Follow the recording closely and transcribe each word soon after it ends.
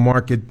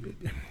Mark,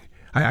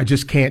 I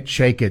just can't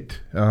shake it.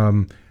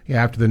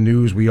 After the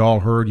news we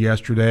all heard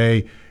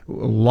yesterday, a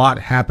lot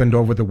happened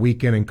over the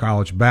weekend in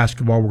college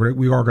basketball.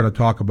 We are going to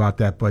talk about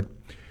that, but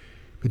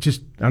it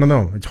just, I don't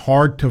know. It's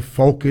hard to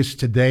focus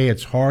today.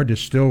 It's hard to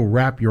still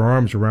wrap your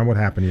arms around what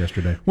happened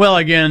yesterday. Well,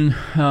 again,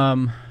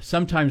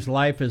 sometimes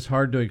life is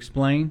hard to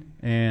explain,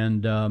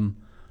 and,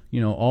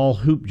 all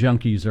hoop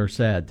junkies are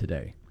sad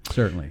today,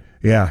 certainly.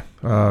 Yeah,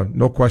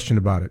 no question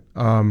about it.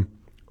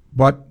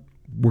 But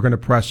we're going to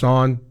press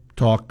on,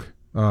 talk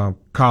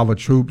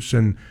college hoops,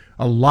 and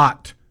a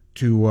lot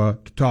to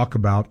talk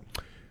about.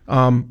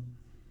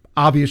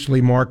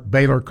 Obviously, Mark,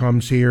 Baylor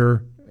comes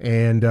here,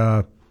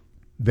 and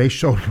they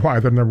showed why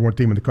they're the number one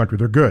team in the country.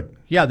 They're good.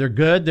 Yeah, they're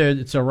good.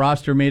 It's a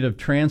roster made of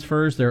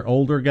transfers. They're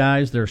older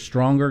guys. They're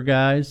stronger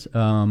guys.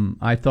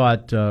 I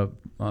thought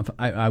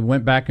I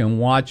went back and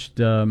watched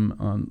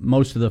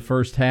most of the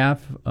first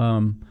half.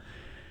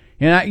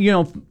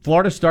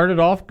 Florida started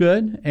off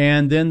good,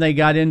 and then they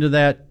got into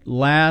that the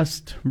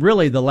last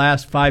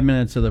 5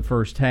 minutes of the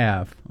first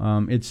half.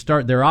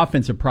 Their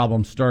offensive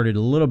problem started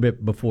a little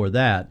bit before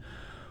that.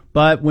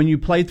 But when you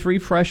play three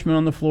freshmen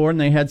on the floor, and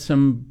they had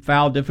some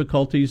foul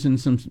difficulties and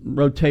some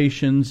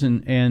rotations,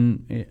 and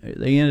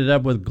they ended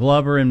up with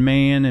Glover and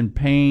Mann and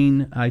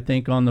Payne, I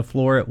think, on the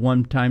floor at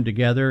one time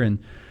together, and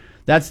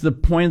that's the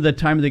point of the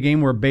time of the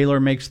game where Baylor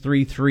makes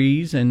 3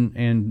 threes, and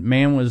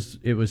Mann was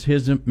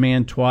his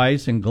man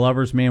twice and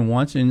Glover's man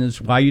once, and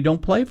it's why you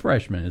don't play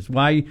freshmen. It's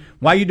why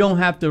you don't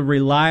have to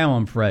rely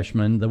on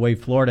freshmen the way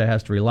Florida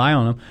has to rely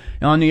on them.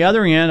 And on the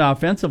other end,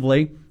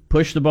 offensively,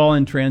 push the ball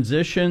in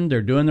transition.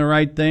 They're doing the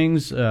right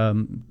things.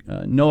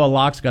 Noah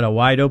Locke's got a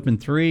wide open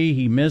 3.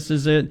 He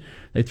misses it.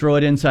 They throw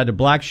it inside to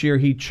Blackshear.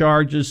 He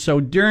charges. So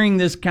during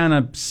this kind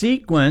of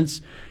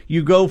sequence,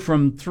 you go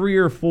from 3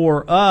 or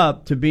 4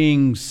 up to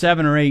being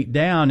 7 or 8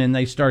 down, and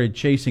they started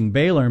chasing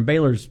Baylor, and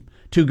Baylor's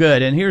too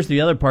good. And here's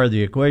the other part of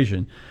the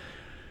equation.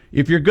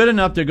 If you're good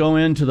enough to go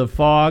into the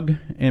Fog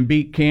and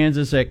beat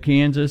Kansas at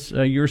Kansas,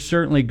 you're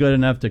certainly good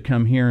enough to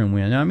come here and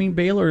win. I mean,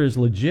 Baylor is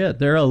legit.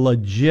 They're a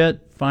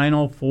legit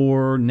Final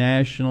Four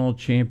national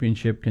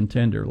championship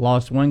contender.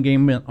 Lost 1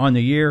 game on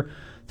the year,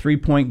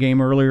 3-point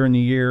game earlier in the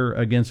year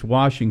against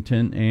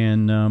Washington,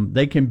 and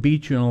they can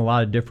beat you in a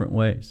lot of different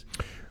ways.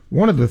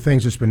 One of the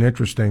things that's been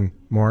interesting,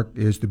 Mark,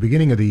 is the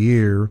beginning of the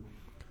year,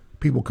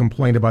 people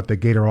complained about the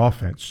Gator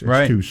offense.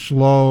 It's too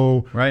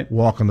slow,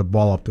 walking the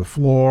ball up the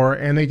floor,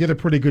 and they did a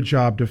pretty good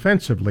job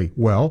defensively.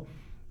 Well,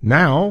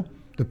 now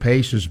the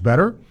pace is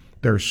better.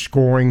 They're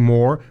scoring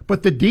more,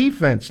 but the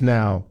defense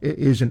now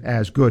isn't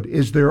as good.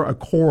 Is there a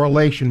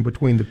correlation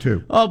between the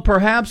two? Oh,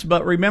 perhaps,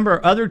 but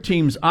remember, other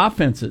teams'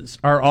 offenses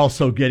are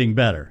also getting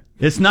better.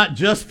 It's not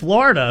just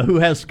Florida who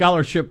has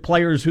scholarship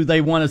players who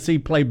they want to see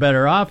play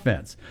better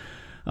offense.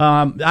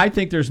 I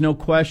think there's no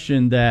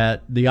question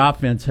that the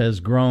offense has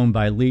grown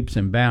by leaps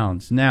and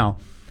bounds. Now,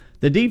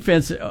 the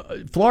defense,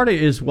 Florida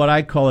is what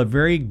I call a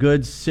very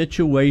good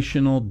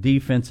situational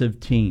defensive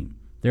team.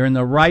 They're in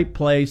the right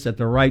place at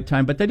the right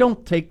time, but they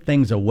don't take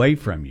things away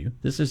from you.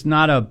 This is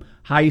not a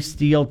high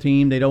steal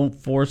team. They don't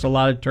force a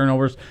lot of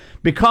turnovers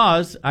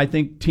because I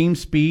think team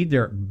speed,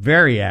 they're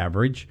very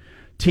average.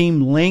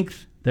 Team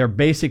length, they're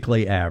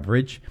basically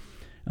average.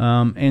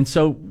 And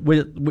so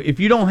if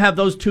you don't have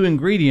those two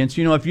ingredients,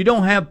 if you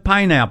don't have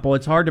pineapple,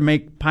 it's hard to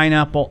make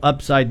pineapple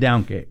upside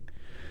down cake.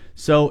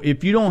 So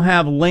if you don't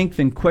have length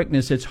and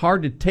quickness, it's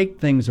hard to take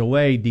things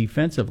away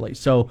defensively.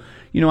 So,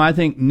 I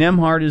think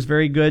Nembhard is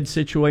very good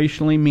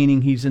situationally,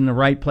 meaning he's in the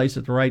right place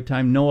at the right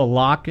time. Noah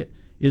Locke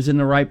is in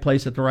the right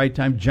place at the right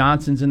time.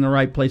 Johnson's in the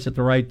right place at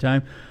the right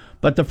time.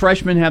 But the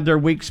freshmen have their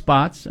weak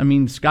spots. I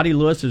mean, Scotty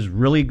Lewis is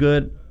really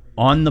good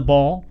on the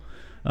ball.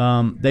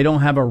 They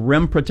don't have a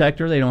rim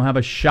protector. They don't have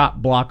a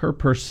shot blocker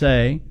per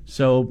se.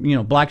 So,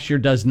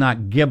 Blackshear does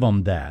not give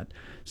them that.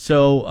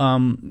 So,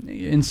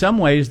 in some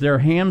ways, they're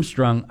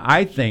hamstrung,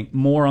 I think,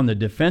 more on the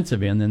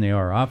defensive end than they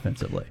are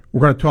offensively.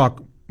 We're going to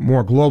talk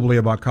more globally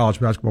about college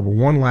basketball, but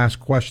one last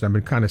question. I've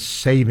been kind of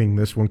saving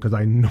this one because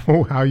I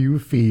know how you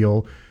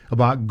feel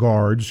about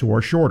guards who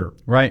are shorter.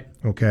 Right.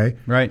 Okay?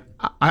 Right.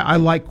 I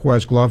like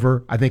Quez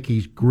Glover. I think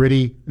he's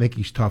gritty. I think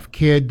he's a tough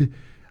kid.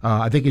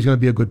 I think he's going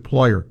to be a good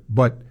player.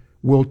 But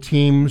will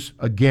teams,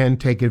 again,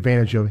 take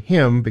advantage of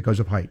him because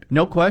of height?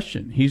 No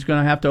question. He's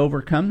going to have to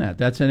overcome that.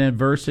 That's an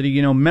adversity.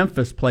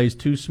 Memphis plays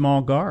 2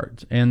 small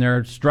guards, and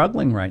they're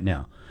struggling right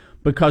now.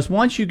 Because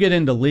once you get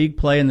into league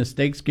play and the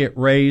stakes get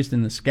raised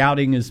and the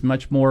scouting is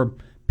much more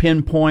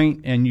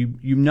pinpoint and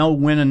you know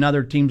when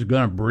another team's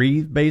going to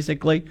breathe,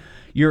 basically,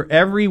 your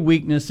every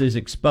weakness is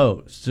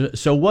exposed.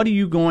 So what are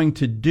you going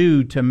to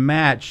do to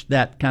match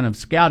that kind of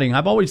scouting?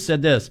 I've always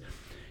said this.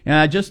 And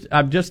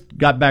I've just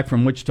got back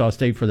from Wichita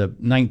State for the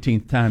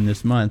 19th time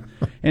this month.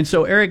 And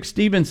so Eric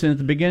Stevenson at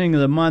the beginning of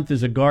the month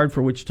is a guard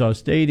for Wichita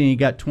State, and he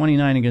got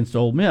 29 against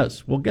Ole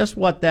Miss. Well, guess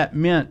what that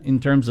meant in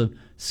terms of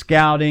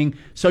scouting?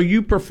 So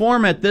you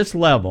perform at this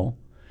level,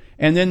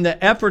 and then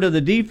the effort of the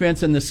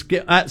defense and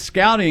the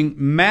scouting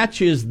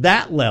matches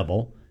that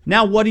level.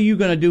 Now what are you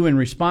going to do in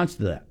response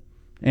to that?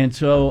 And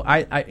so,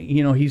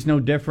 he's no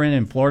different,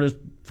 and Florida's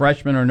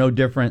freshmen are no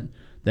different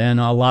than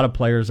a lot of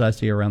players I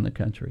see around the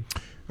country.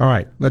 All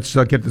right, let's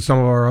get to some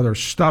of our other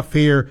stuff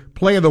here.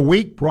 Play of the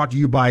Week brought to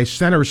you by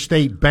Center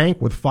State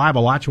Bank with 5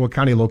 Alachua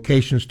County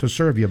locations to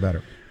serve you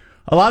better.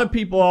 A lot of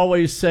people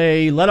always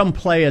say, let them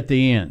play at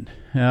the end.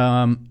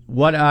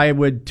 What I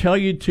would tell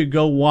you to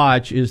go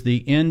watch is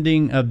the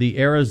ending of the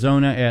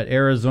Arizona at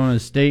Arizona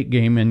State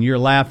game, and you're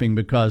laughing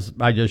because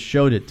I just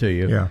showed it to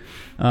you. Yeah.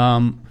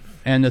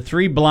 And the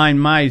 3 blind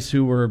mice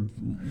who were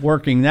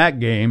working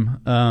that game,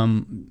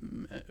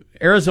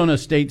 Arizona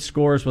State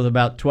scores with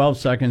about 12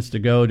 seconds to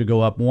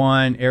go up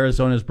 1.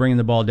 Arizona's bringing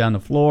the ball down the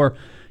floor.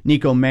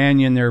 Nico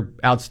Mannion, their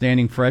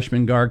outstanding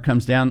freshman guard,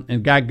 comes down,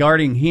 and guy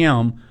guarding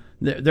him,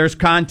 there's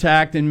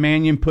contact, and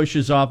Mannion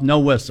pushes off, no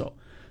whistle.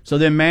 So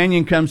then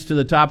Mannion comes to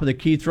the top of the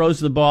key, throws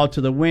the ball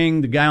to the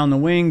wing. The guy on the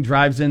wing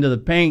drives into the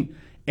paint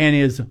and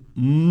is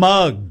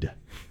mugged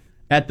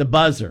at the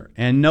buzzer.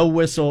 And no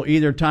whistle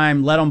either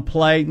time. Let them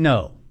play?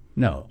 No.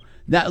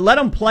 Let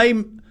them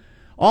play.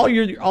 All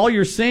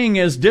you're saying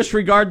is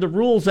disregard the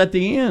rules at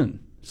the end.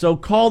 So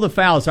call the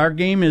fouls. Our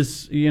game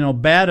is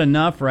bad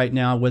enough right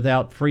now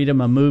without freedom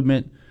of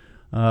movement.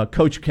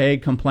 Coach K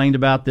complained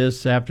about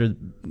this after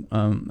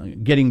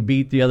getting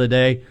beat the other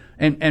day.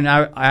 And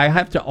I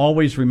have to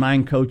always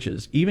remind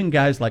coaches, even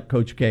guys like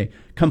Coach K,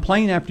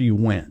 complain after you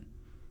win.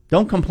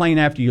 Don't complain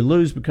after you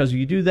lose, because if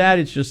you do that,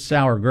 it's just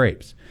sour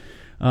grapes.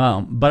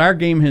 But our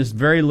game has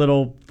very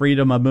little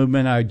freedom of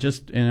movement. I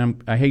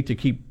hate to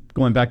keep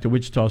going back to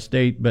Wichita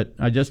State, but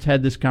I just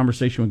had this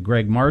conversation with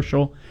Greg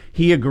Marshall.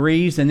 He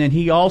agrees, and then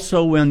he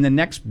also, in the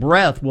next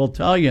breath, will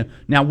tell you,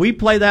 now we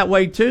play that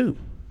way too.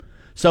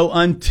 So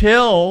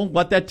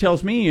what that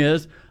tells me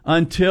is,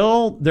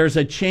 until there's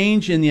a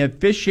change in the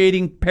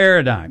officiating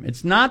paradigm,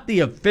 it's not the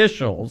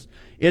officials,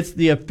 it's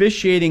the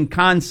officiating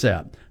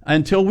concept.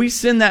 Until we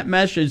send that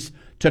message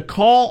to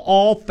call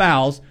all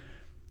fouls,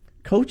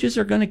 coaches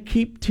are going to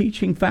keep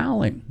teaching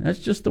fouling. That's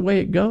just the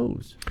way it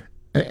goes.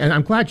 And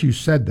I'm glad you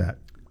said that,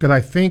 because I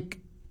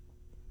think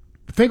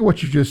of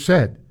what you just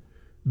said.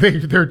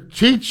 They're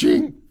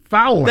teaching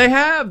fouling. They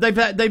have.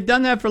 They've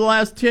done that for the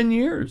last 10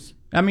 years.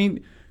 I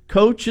mean,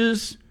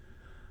 coaches,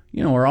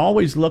 are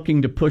always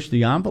looking to push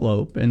the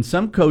envelope, and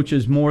some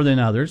coaches more than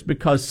others,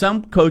 because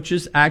some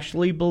coaches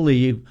actually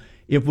believe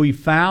if we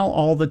foul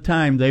all the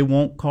time, they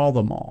won't call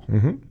them all.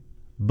 Mm-hmm.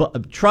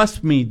 But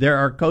trust me, there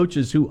are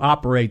coaches who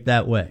operate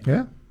that way.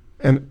 Yeah,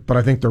 but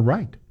I think they're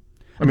right.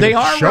 I mean, they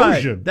are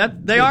right. You.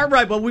 They are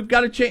right, but we've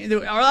got to change.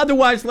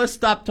 Otherwise, let's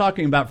stop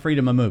talking about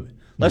freedom of movement.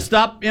 Let's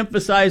stop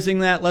emphasizing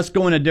that. Let's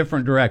go in a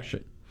different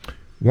direction.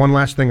 One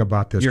last thing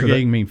about this. You're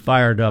getting me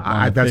fired up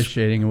on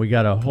officiating, and we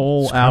got a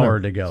whole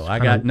hour to go. I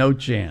got no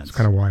chance. That's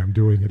kind of why I'm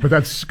doing it. But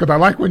that's because I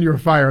like when you're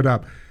fired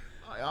up.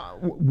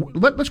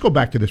 Let's go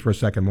back to this for a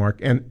second, Mark.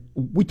 And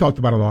we talked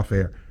about it off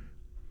air.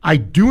 I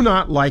do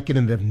not like it,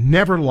 and have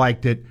never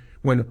liked it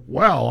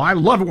I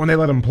love it when they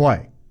let them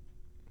play.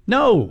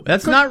 No,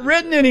 that's not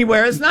written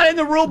anywhere. It's not in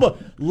the rule book.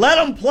 Let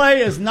them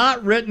play is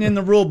not written in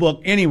the rule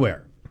book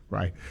anywhere.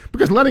 Right.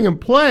 Because letting them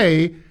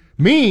play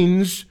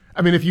means,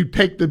 if you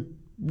take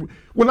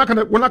we're not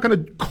gonna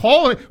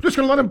call it. We're just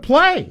gonna let them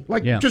play.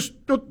 Just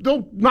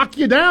they'll knock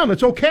you down.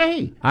 It's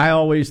okay. I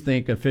always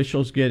think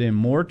officials get in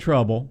more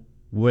trouble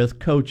with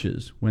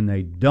coaches when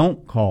they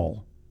don't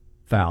call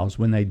fouls,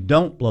 when they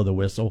don't blow the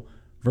whistle,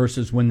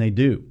 versus when they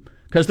do.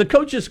 Because the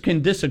coaches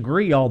can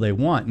disagree all they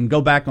want and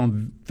go back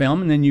on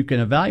film, and then you can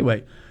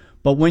evaluate.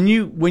 But when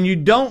you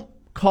don't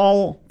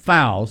call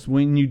fouls,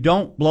 when you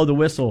don't blow the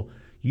whistle,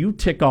 you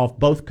tick off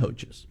both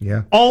coaches.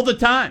 Yeah. All the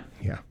time.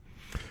 Yeah.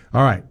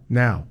 All right.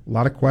 Now, a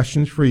lot of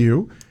questions for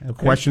you. Okay.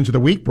 Questions of the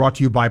week brought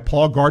to you by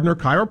Paul Gardner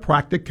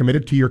Chiropractic,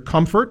 committed to your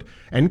comfort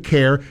and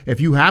care. If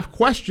you have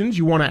questions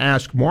you want to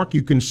ask Mark,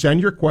 you can send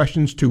your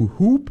questions to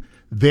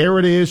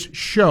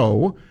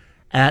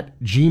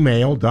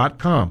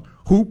hoopthereitisshow@gmail.com.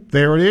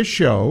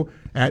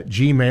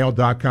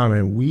 hoopthereitisshow@gmail.com.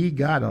 And we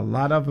got a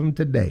lot of them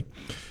today.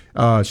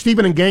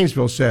 Stephen in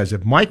Gainesville says,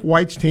 if Mike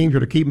White's teams are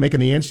to keep making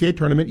the NCAA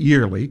tournament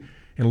yearly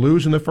and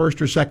lose in the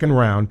first or second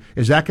round,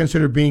 is that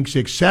considered being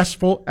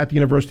successful at the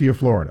University of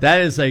Florida? That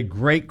is a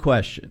great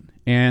question.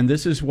 And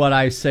this is what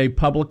I say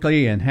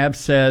publicly and have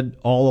said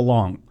all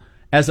along.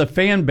 As a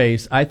fan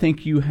base, I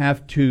think you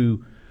have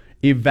to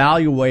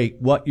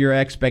evaluate what your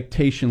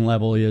expectation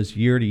level is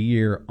year to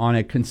year on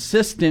a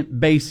consistent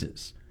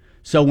basis.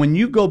 So when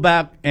you go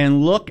back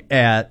and look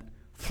at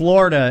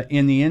Florida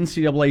in the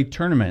NCAA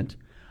tournament,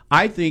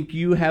 I think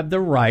you have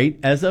the right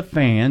as a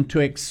fan to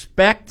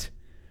expect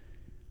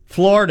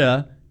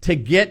Florida to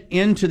get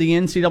into the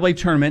NCAA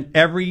tournament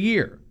every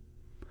year.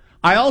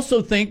 I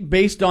also think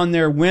based on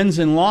their wins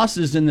and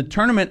losses in the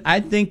tournament, I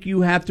think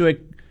you have to,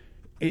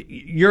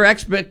 your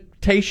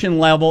expectation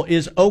level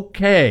is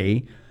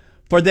okay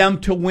for them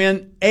to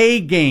win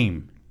a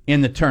game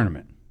in the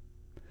tournament.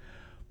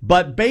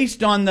 But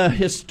based on the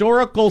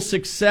historical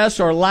success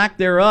or lack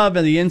thereof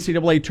in the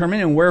NCAA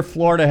tournament and where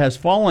Florida has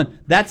fallen,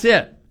 that's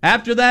it.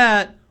 After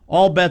that,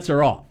 all bets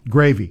are off.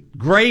 Gravy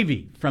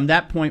from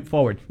that point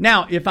forward.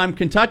 Now, if I'm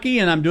Kentucky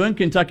and I'm doing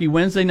Kentucky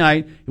Wednesday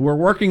night, we're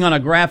working on a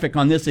graphic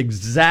on this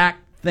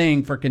exact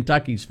thing for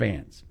Kentucky's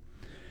fans.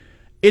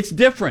 It's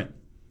different.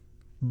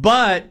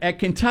 But at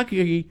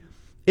Kentucky,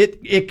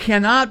 it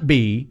cannot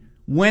be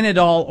win it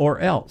all or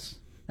else.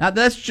 Now,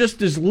 that's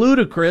just as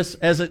ludicrous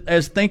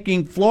as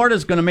thinking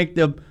Florida's going to make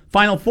the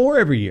Final Four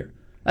every year.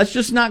 That's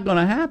just not going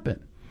to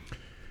happen.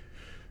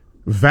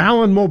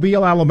 Val in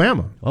Mobile,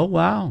 Alabama. Oh,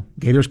 wow.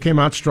 Gators came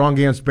out strong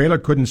against Baylor,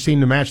 couldn't seem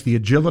to match the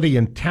agility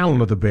and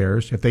talent of the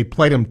Bears. If they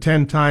played them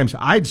 10 times,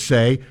 I'd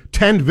say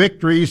 10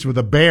 victories for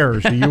the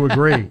Bears. Do you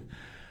agree?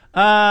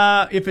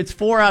 If it's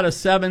 4 out of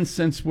 7,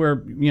 since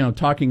we're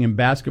talking in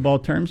basketball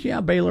terms, yeah,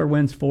 Baylor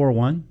wins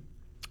 4-1.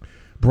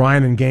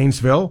 Brian in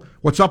Gainesville.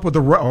 What's up with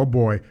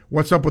the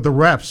What's up with the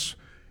refs?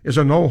 Is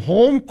there no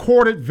home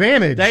court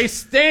advantage? They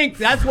stink.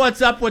 That's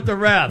what's up with the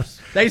refs.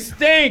 They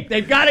stink.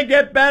 They've got to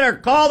get better.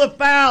 Call the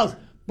fouls.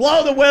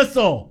 Blow the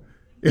whistle.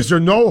 Is there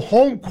no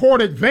home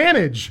court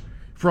advantage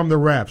from the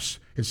refs?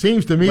 It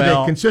seems to me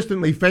they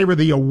consistently favor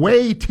the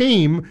away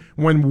team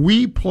when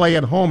we play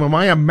at home. Am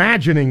I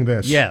imagining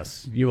this?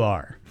 Yes, you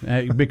are.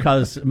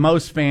 Because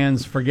most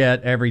fans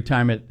forget every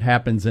time it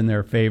happens in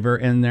their favor.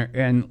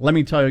 And let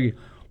me tell you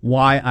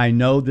why I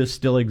know this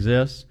still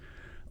exists.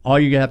 All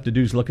you have to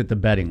do is look at the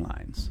betting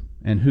lines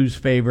and who's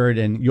favored,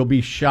 and you'll be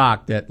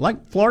shocked that,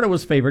 like, Florida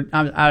was favored.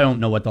 I don't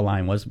know what the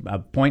line was, a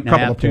point and a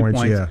half, 2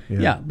 points.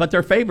 Yeah, but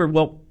they're favored.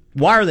 Well,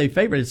 why are they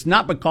favored? It's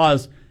not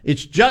because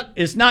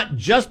it's not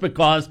just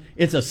because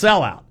it's a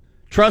sellout.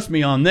 Trust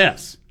me on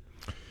this.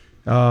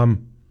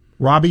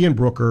 Robbie and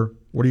Brooker,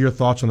 what are your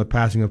thoughts on the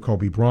passing of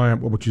Kobe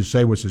Bryant? What would you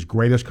say was his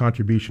greatest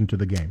contribution to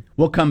the game?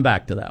 We'll come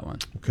back to that one.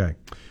 Okay.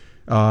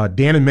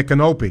 Dan and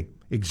Micanopy.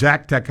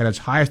 Exact Tech had its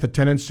highest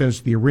attendance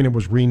since the arena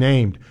was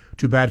renamed.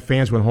 Too bad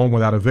fans went home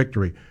without a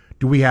victory.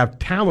 Do we have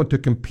talent to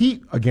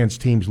compete against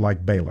teams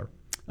like Baylor?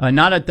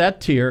 Not at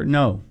that tier,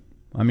 no.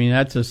 I mean,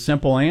 that's a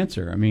simple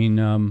answer. I mean,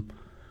 on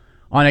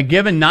a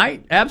given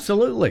night,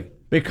 absolutely.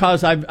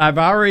 Because I've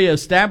already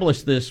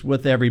established this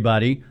with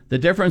everybody, the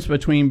difference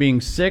between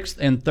being 6th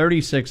and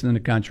 36th in the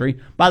country.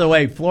 By the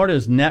way,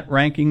 Florida's net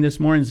ranking this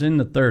morning is in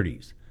the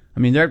 30s. I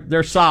mean,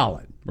 they're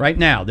solid. Right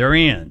now, they're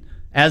in.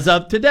 As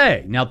of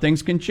today. Now,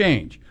 things can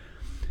change.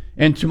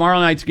 And tomorrow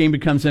night's game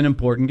becomes an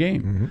important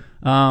game.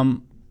 Mm-hmm.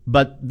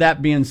 But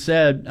that being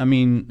said, I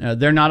mean,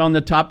 they're not on the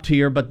top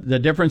tier, but the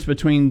difference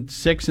between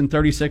 6 and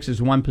 36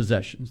 is 1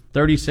 possession.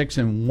 36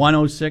 and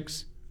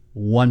 106,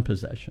 1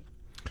 possession.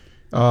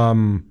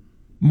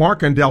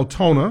 Mark and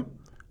Deltona,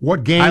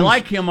 what games? I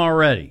like him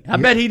already. I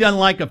bet he doesn't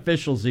like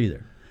officials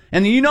either.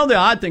 And you know the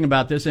odd thing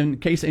about this, in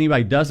case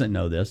anybody doesn't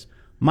know this,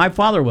 my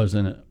father was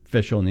an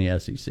official in the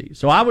SEC.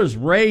 So I was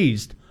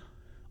raised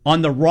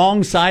on the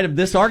wrong side of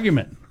this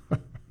argument.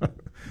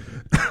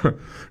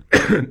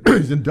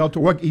 He's in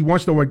Delta. He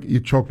wants to know what you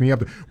choked me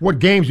up. What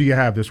games do you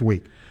have this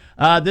week?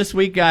 This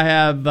week I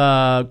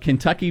have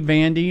Kentucky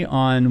Vandy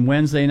on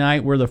Wednesday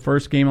night. We're the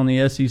first game on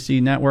the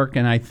SEC network,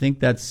 and I think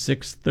that's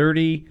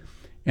 6:30.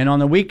 And on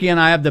the weekend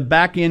I have the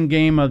back end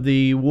game of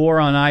the War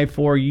on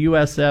I-4,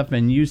 USF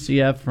and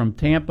UCF from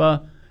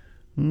Tampa.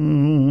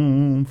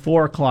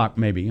 4 o'clock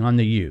maybe on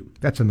the U.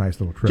 That's a nice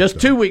little trip. Just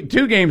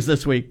 2 games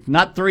this week,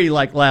 not 3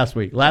 like last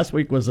week. Last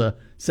week was a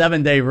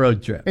 7-day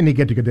road trip. And you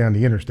get to go down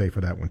the interstate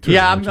for that one too.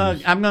 Yeah, I'm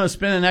gonna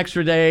spend an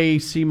extra day,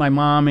 see my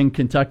mom in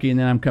Kentucky, and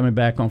then I'm coming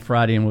back on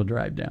Friday and we'll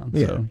drive down.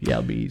 Yeah. So yeah,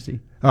 it'll be easy.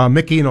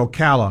 Mickey in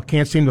Ocala,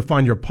 can't seem to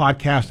find your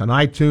podcast on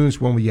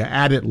iTunes. When will you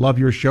add it? Love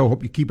your show.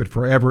 Hope you keep it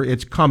forever.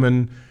 It's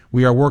coming.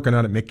 We are working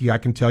on it, Mickey. I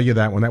can tell you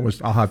that one.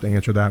 I'll have to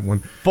answer that one.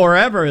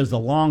 Forever is a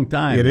long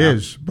time. It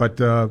is, but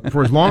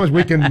for as long as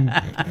we can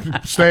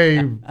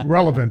stay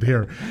relevant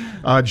here.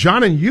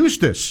 John and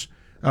Eustis,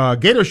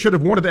 Gators should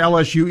have won at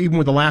LSU even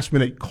with the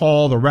last-minute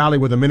call. The rally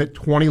with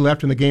 1:20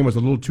 left in the game was a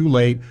little too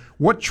late.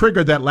 What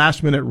triggered that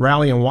last-minute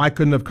rally, and why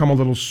couldn't it have come a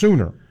little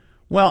sooner?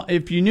 Well,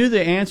 if you knew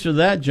the answer to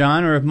that,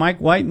 John, or if Mike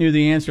White knew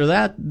the answer to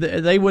that,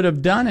 they would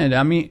have done it.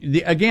 I mean,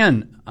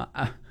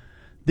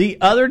 the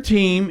other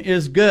team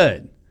is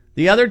good.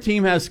 The other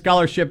team has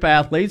scholarship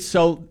athletes,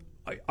 so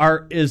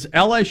is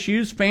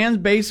LSU's fan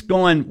base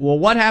going, well,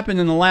 what happened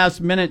in the last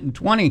minute and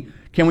 20?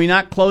 Can we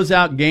not close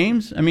out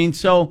games? I mean,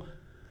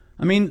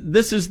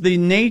 this is the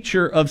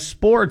nature of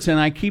sports,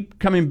 and I keep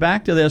coming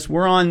back to this.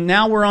 We're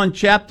on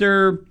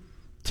chapter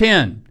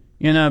 10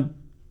 in a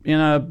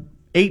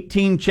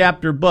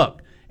 18-chapter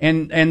book.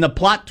 And the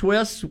plot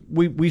twists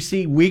we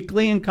see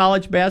weekly in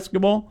college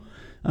basketball.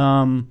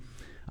 All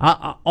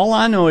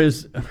I know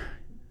is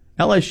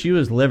LSU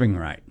is living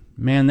right.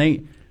 Man,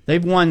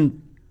 they've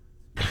won.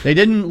 They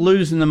didn't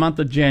lose in the month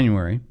of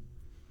January,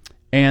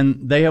 and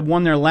they have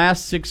won their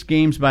last 6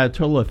 games by a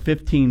total of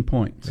 15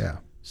 points. Yeah.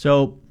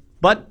 So,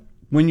 but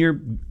when you're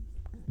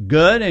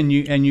good and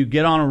you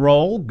get on a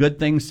roll, good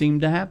things seem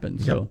to happen.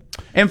 Yep. So,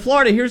 and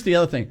Florida. Here's the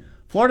other thing.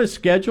 Florida's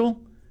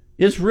schedule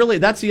is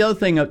that's the other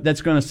thing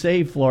that's going to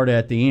save Florida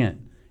at the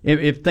end.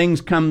 If things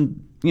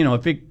come,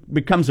 if it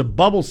becomes a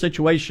bubble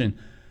situation.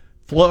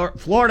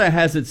 Florida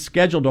has its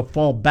schedule to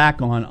fall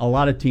back on. A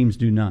lot of teams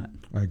do not.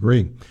 I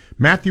agree.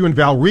 Matthew and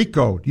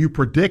Valrico, do you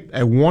predict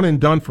a one and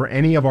done for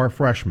any of our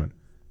freshmen?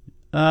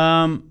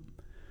 I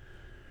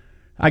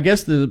I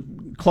guess the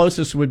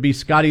closest would be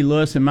Scotty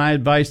Lewis, and my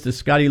advice to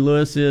Scotty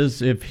Lewis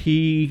is if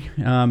he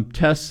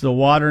tests the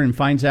water and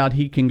finds out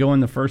he can go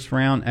in the first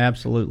round,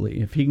 absolutely.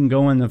 If he can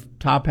go in the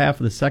top half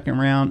of the second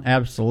round,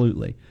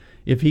 absolutely.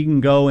 If he can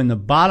go in the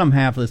bottom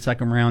half of the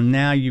second round,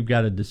 now you've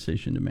got a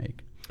decision to make.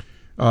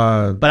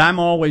 But I'm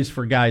always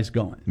for guys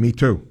going. Me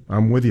too.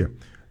 I'm with you.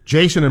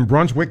 Jason in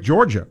Brunswick,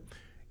 Georgia.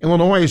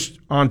 Illinois is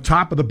on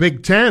top of the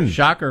Big Ten.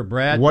 Shocker,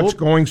 Brad. What's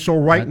going so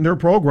right in their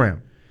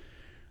program?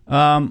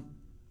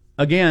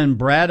 Again,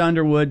 Brad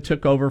Underwood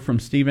took over from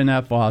Stephen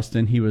F.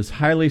 Austin. He was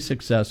highly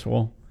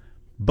successful,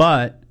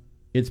 but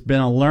it's been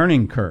a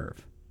learning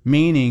curve,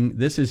 meaning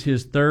this is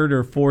his third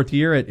or fourth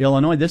year at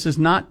Illinois. This is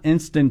not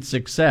instant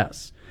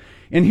success.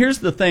 And here's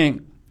the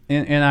thing,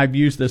 and I've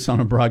used this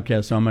on a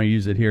broadcast, so I'm going to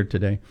use it here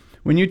today.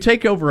 When you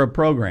take over a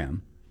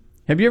program,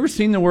 have you ever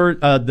seen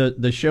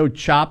the show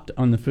Chopped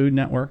on the Food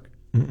Network?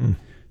 Mm-mm.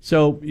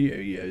 So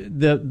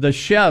the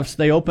chefs,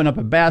 they open up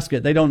a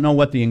basket. They don't know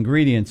what the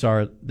ingredients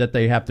are that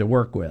they have to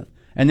work with.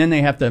 And then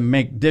they have to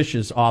make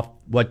dishes off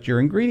what your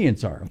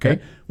ingredients are. Okay?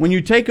 When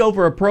you take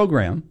over a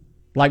program,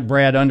 like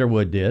Brad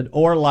Underwood did,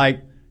 or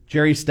like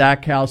Jerry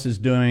Stackhouse is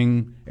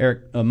doing,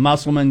 Eric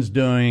Musselman's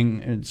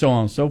doing, and so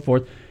on and so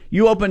forth,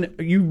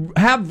 you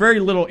have very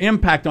little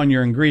impact on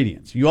your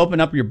ingredients. You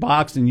open up your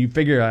box and you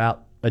figure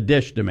out a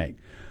dish to make.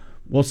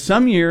 Well,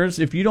 some years,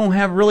 if you don't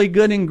have really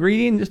good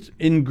ingredients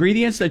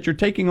that you're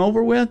taking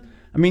over with,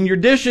 I mean, your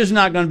dish is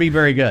not going to be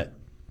very good.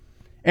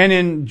 And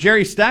in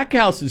Jerry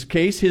Stackhouse's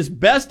case, his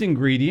best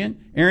ingredient,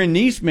 Aaron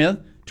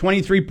Neesmith,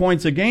 23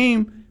 points a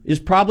game,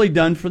 is probably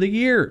done for the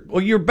year.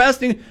 Well,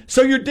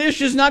 so your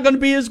dish is not going to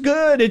be as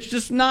good. It's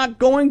just not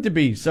going to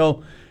be.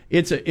 So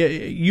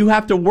you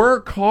have to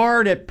work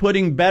hard at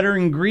putting better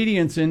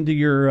ingredients into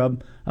your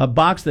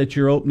box that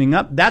you're opening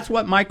up. That's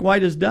what Mike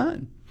White has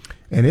done.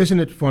 And isn't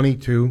it funny,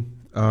 too?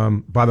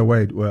 By the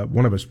way,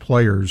 one of his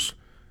players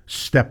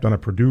stepped on a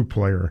Purdue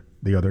player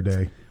the other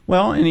day.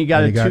 Well, and he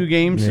got a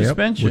 2-game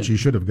suspension, which he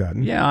should have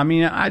gotten. Yeah, I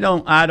mean, I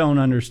don't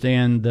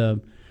understand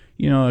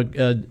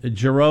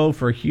Giroux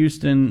for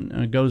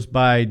Houston goes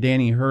by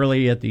Danny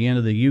Hurley at the end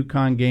of the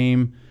UConn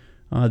game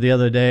the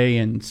other day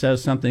and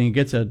says something. He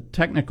gets a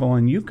technical,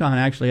 and UConn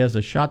actually has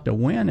a shot to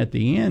win at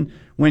the end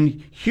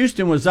when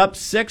Houston was up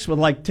 6 with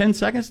like 10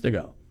 seconds to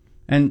go,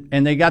 and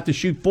they got to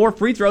shoot 4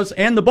 free throws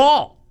and the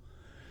ball.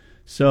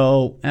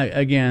 So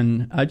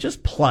again,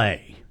 just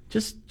play.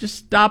 Just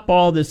stop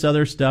all this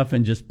other stuff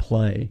and just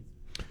play.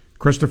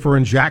 Christopher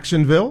in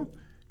Jacksonville.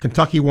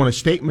 Kentucky won a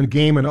statement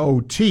game in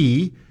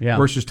OT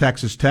versus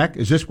Texas Tech.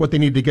 Is this what they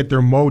need to get their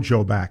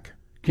mojo back?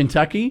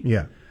 Kentucky?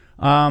 Yeah.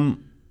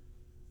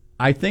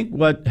 I think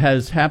what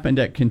has happened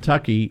at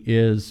Kentucky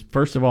is,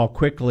 first of all,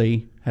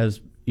 quickly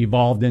has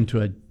evolved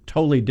into a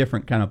totally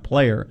different kind of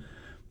player.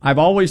 I've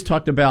always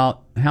talked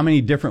about how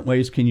many different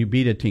ways can you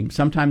beat a team.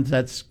 Sometimes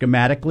that's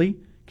schematically.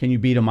 Can you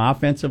beat them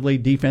offensively,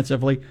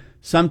 defensively?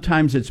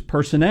 Sometimes it's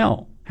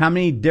personnel. How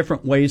many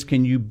different ways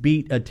can you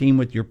beat a team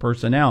with your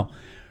personnel?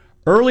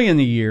 Early in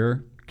the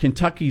year,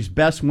 Kentucky's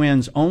best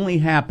wins only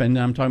happened,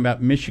 I'm talking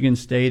about Michigan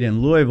State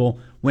and Louisville,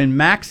 when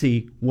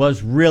Maxey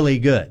was really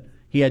good.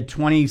 He had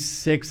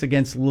 26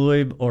 against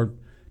Louisville, or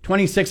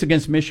 26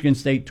 against Michigan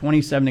State,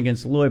 27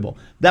 against Louisville.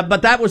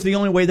 But that was the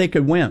only way they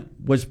could win,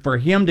 was for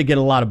him to get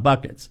a lot of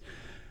buckets.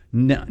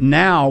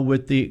 Now,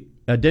 with the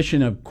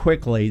addition of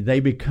Quickly, they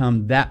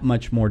become that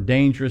much more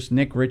dangerous.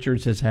 Nick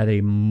Richards has had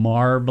a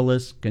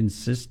marvelous,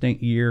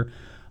 consistent year.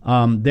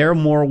 They're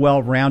more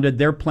well-rounded.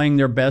 They're playing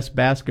their best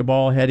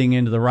basketball heading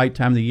into the right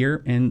time of the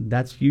year, and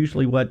that's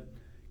usually what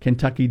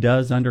Kentucky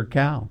does under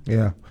Cal.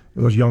 Yeah,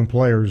 those young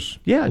players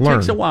learn.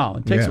 Takes a while.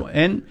 It takes a while.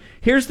 And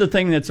here's the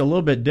thing that's a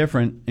little bit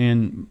different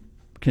in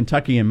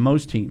Kentucky and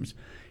most teams.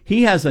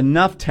 He has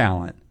enough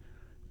talent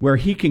where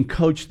he can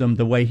coach them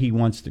the way he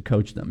wants to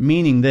coach them,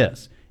 meaning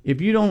this: if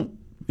you don't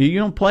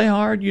play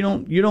hard, you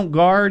don't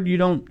guard, you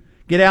don't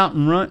get out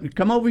and run,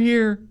 come over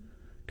here.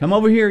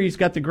 He's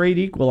got the great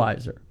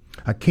equalizer.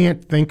 I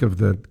can't think of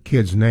the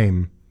kid's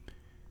name,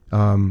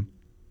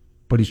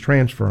 but he's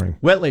transferring.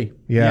 Whitley.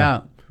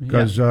 Yeah.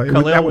 Because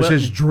that was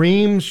his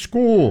dream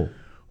school.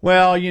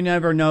 Well, you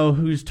never know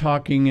who's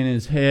talking in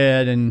his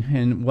head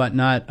and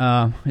whatnot.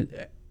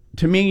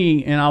 To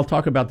me, and I'll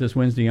talk about this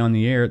Wednesday on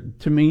the air,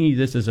 to me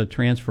this is a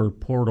transfer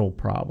portal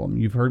problem.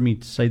 You've heard me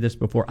say this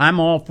before. I'm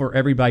all for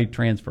everybody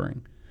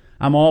transferring.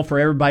 I'm all for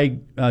everybody,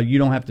 you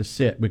don't have to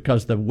sit,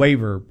 because the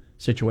waiver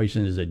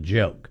situation is a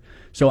joke.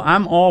 So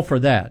I'm all for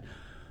that.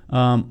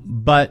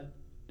 But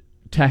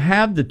to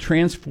have the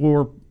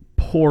transfer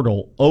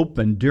portal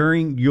open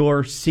during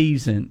your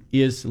season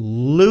is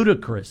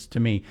ludicrous to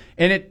me.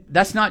 And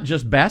that's not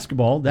just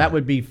basketball. That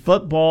would be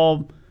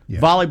football,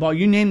 volleyball,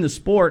 you name the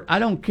sport. I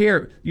don't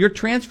care. Your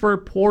transfer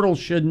portal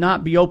should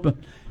not be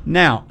open.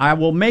 Now, I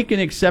will make an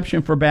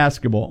exception for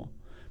basketball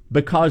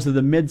because of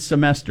the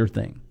mid-semester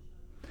thing.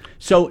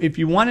 So if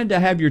you wanted to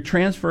have your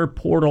transfer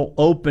portal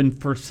open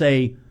for,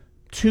 say,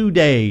 2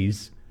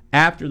 days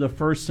after the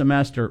first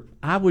semester,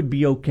 I would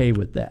be okay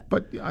with that.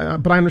 But I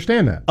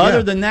understand that.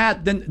 Other than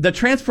that, then the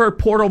transfer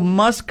portal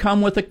must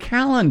come with a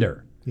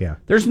calendar. Yeah.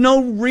 There's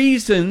no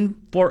reason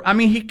for,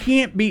 he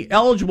can't be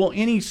eligible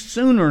any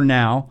sooner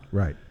now.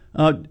 Right.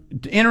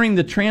 Entering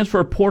the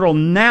transfer portal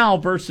now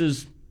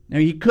versus,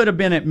 he could have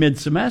been at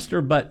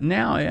mid-semester, but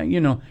now,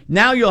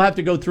 now you'll have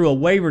to go through a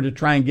waiver to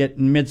try and get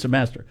in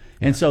mid-semester.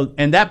 And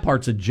and that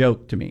part's a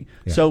joke to me.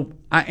 Yeah. So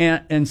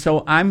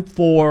I'm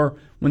for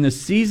when the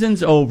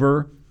season's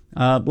over,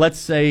 let's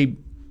say,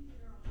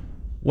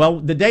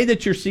 the day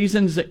that your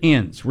season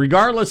ends,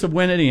 regardless of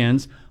when it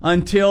ends,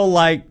 until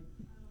like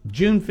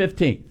June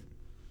 15th.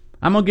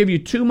 I'm going to give you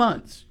 2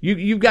 months.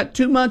 You've got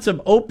 2 months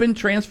of open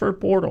transfer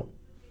portal.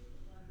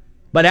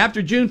 But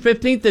after June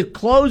 15th, it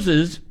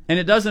closes, and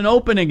it doesn't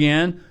open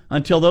again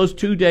until those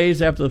 2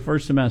 days after the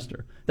first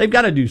semester. They've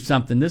got to do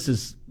something. This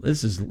is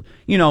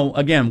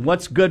again,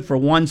 what's good for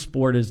one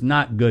sport is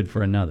not good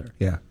for another.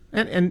 Yeah.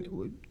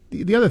 And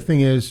the other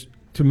thing is,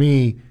 to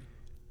me,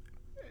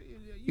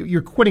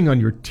 you're quitting on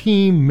your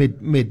team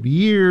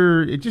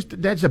mid-year.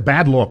 That's a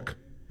bad look.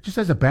 It just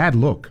has a bad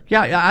look.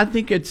 Yeah, I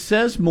think it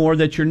says more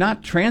that you're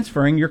not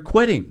transferring, you're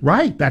quitting.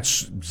 Right.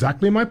 That's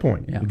exactly my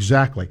point. Yeah.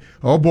 Exactly.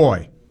 Oh,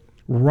 boy.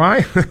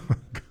 Ryan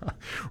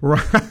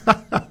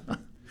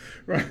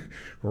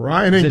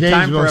in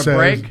Gainesville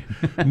says,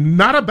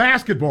 not a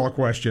basketball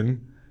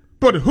question,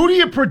 but who do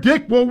you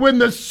predict will win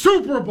the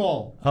Super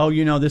Bowl? Oh,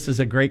 this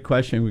is a great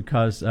question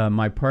because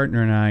my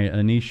partner and I,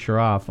 Anish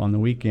Shroff, on the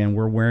weekend,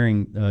 we're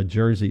wearing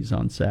jerseys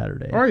on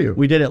Saturday. Are you?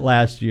 We did it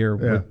last year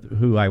with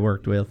who I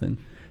worked with, and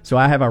so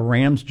I have a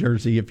Rams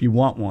jersey if you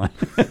want one.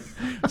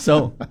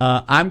 So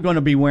I'm going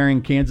to be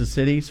wearing Kansas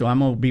City, so I'm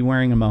going to be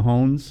wearing a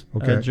Mahomes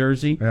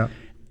jersey. Yeah.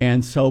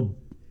 And so,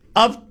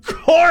 of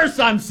course,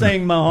 I'm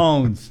saying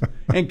Mahomes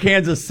in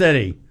Kansas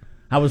City.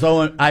 I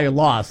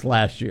lost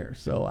last year,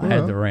 so I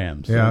had the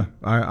Rams. So. Yeah,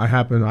 I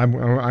happen.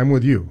 I'm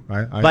with you.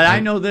 I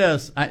know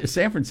this.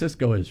 San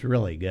Francisco is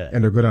really good,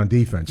 and they're good on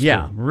defense.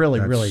 Yeah, too.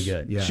 really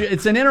good. Yeah.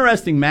 It's an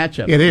interesting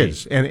matchup. It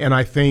is, and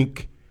I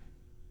think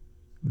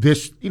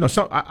this.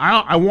 So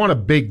I want a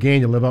big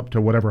game to live up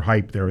to whatever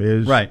hype there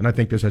is, right? And I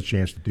think this has a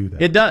chance to do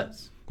that. It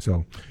does.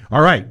 So,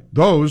 all right,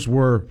 those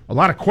were a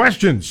lot of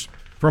questions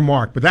from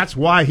Mark, but that's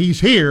why he's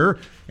here,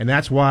 and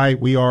that's why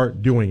we are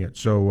doing it.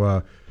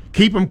 So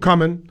keep them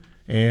coming.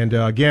 And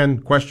again,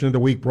 question of the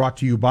week brought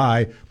to you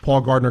by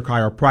Paul Gardner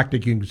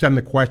Chiropractic. You can send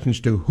the questions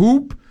to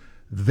Hoop.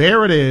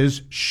 There it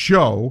is,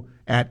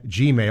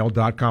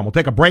 show@gmail.com. We'll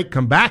take a break,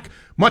 come back.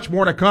 Much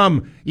more to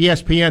come.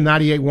 ESPN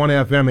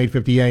 98.1 FM,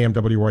 850 AM,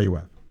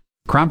 WRUF.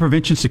 Crime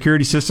Prevention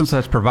Security Systems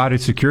has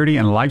provided security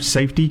and life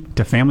safety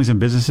to families and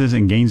businesses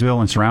in Gainesville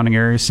and surrounding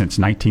areas since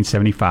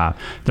 1975.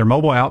 Their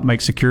mobile app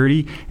makes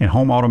security and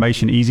home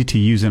automation easy to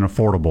use and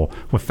affordable.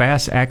 With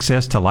fast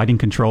access to lighting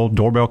control,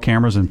 doorbell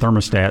cameras, and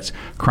thermostats,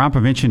 crime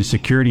prevention and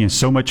security, and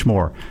so much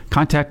more.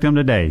 Contact them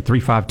today,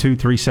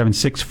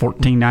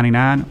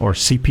 352-376-1499 or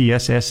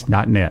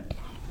cpss.net.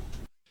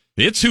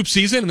 It's hoop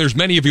season, and there's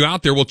many of you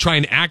out there will try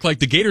and act like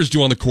the Gators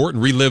do on the court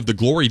and relive the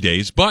glory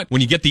days. But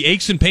when you get the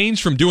aches and pains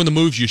from doing the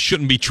moves you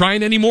shouldn't be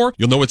trying anymore,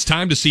 you'll know it's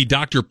time to see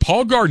Dr.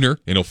 Paul Gardner,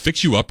 and he'll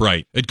fix you up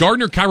right. At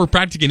Gardner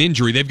Chiropractic and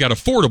Injury, they've got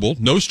affordable,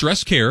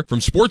 no-stress care. From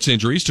sports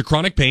injuries to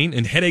chronic pain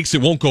and headaches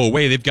that won't go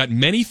away, they've got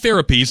many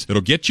therapies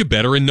that'll get you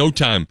better in no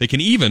time. They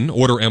can even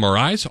order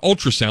MRIs,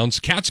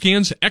 ultrasounds, CAT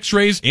scans,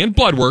 x-rays, and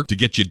blood work to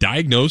get you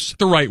diagnosed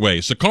the right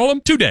way. So call them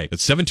today at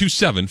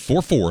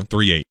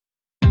 727-4438.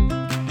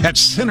 At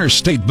Center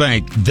State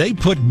Bank, they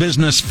put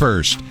business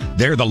first.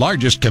 They're the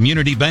largest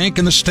community bank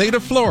in the state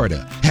of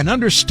Florida and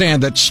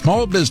understand that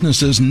small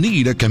businesses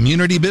need a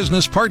community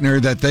business partner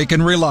that they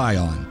can rely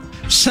on.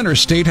 Center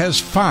State has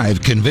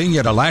 5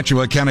 convenient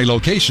Alachua County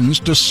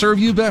locations to serve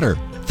you better.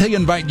 They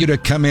invite you to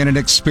come in and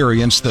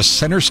experience the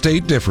Center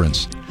State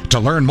difference. To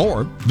learn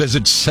more,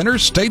 visit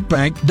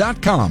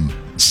centerstatebank.com.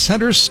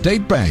 Center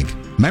State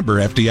Bank,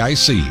 member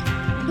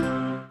FDIC.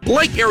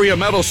 Lake Area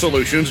Metal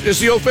Solutions is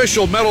the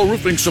official metal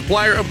roofing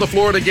supplier of the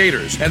Florida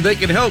Gators, and they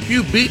can help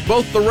you beat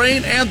both the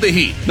rain and the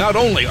heat. Not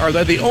only are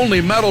they the only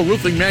metal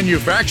roofing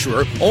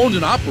manufacturer owned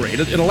and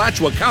operated in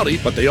Alachua County,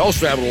 but they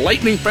also have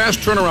lightning-fast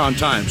turnaround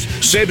times,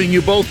 saving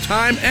you both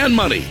time and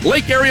money.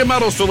 Lake Area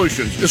Metal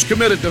Solutions is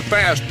committed to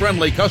fast,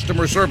 friendly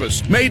customer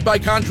service, made by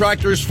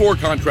contractors for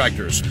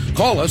contractors.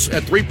 Call us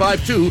at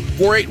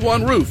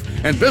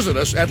 352-481-ROOF and visit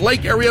us at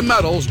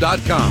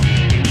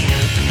lakeareametals.com.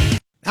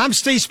 I'm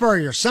Steve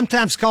Spurrier,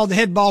 sometimes called the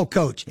head ball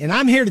coach, and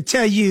I'm here to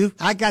tell you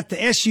I got the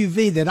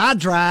SUV that I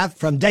drive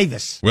from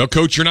Davis. Well,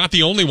 Coach, you're not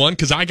the only one,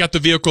 because I got the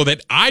vehicle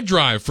that I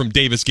drive from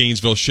Davis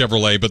Gainesville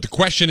Chevrolet. But the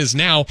question is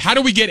now, how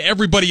do we get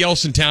everybody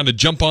else in town to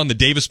jump on the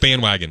Davis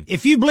bandwagon?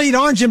 If you bleed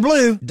orange and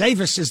blue,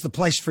 Davis is the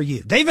place for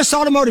you. Davis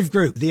Automotive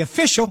Group, the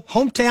official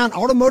hometown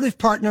automotive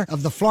partner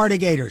of the Florida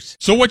Gators.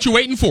 So what you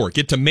waiting for?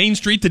 Get to Main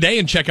Street today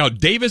and check out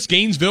Davis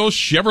Gainesville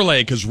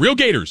Chevrolet, because real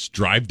Gators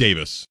drive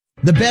Davis.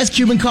 The best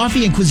Cuban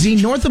coffee and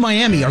cuisine north of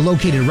Miami are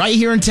located right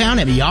here in town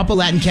at Miapa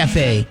Latin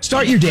Cafe.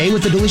 Start your day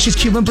with a delicious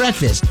Cuban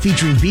breakfast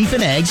featuring beef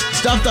and eggs,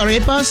 stuffed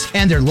arepas,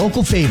 and their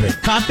local favorite,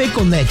 café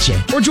con leche.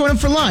 Or join them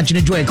for lunch and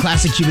enjoy a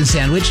classic Cuban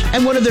sandwich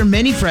and one of their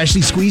many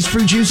freshly squeezed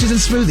fruit juices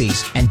and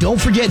smoothies. And don't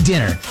forget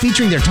dinner,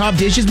 featuring their top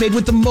dishes made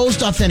with the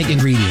most authentic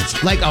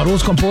ingredients, like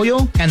arroz con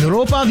pollo and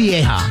ropa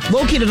vieja.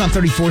 Located on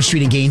 34th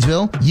Street in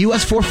Gainesville,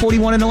 US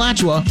 441 in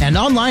Alachua, and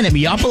online at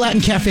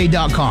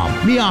miapalatincafe.com.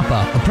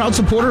 Miapa, a proud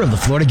supporter of the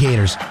Florida Gators.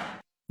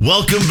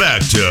 Welcome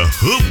back to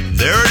Hoop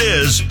There It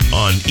Is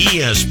on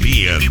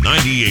ESPN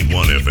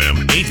 98.1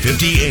 FM,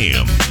 850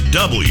 AM,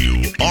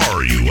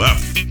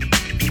 WRUF.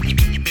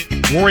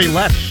 Worry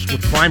less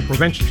with crime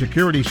prevention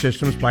security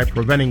systems by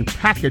preventing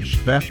package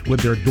theft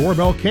with their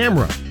doorbell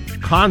camera.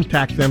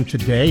 Contact them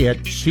today at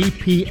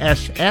cpss.net.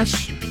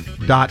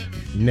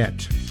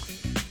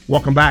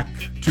 Welcome back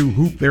to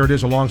Hoop There It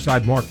Is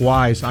alongside Mark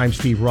Wise. I'm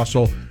Steve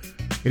Russell.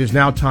 It is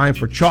now time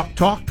for Chalk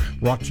Talk,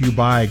 brought to you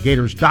by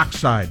Gators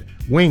Dockside.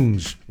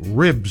 Wings,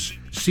 ribs,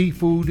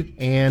 seafood,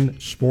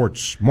 and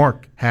sports.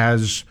 Mark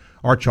has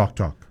our Chalk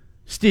Talk.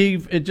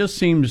 Steve, it just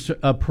seems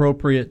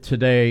appropriate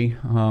today.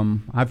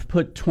 I've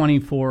put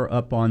 24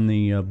 up on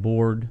the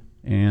board,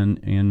 and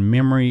in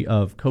memory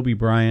of Kobe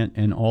Bryant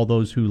and all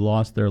those who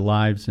lost their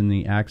lives in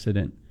the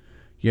accident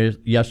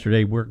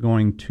yesterday, we're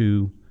going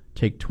to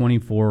take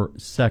 24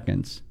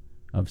 seconds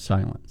of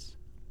silence.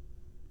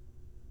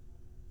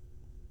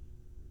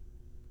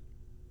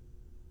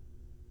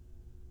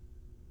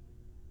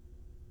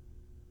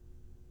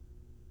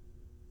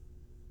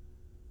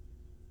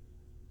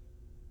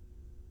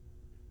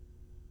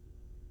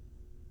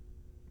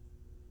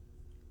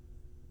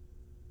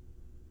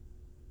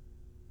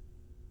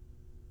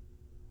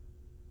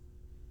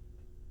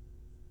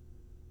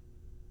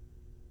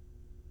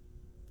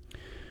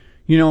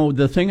 You know,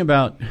 the thing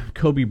about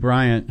Kobe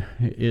Bryant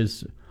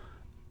is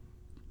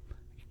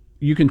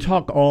you can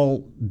talk all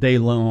day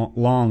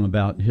long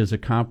about his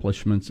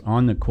accomplishments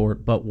on the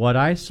court, but what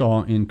I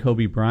saw in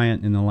Kobe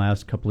Bryant in the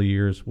last couple of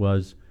years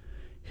was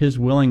his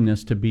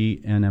willingness to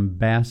be an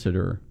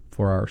ambassador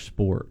for our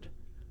sport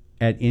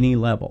at any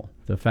level.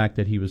 The fact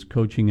that he was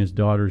coaching his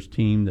daughter's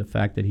team, the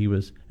fact that he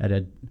was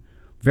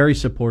very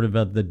supportive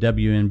of the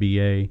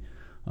WNBA,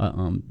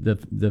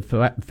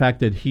 the fact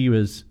that he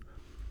was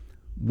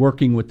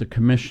working with the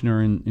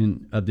commissioner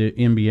of the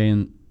NBA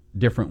in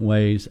different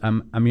ways.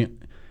 I mean,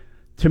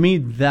 to me,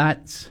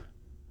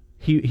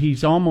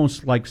 he's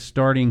almost like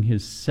starting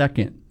his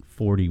second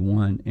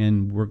 41,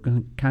 and we're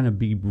going to kind of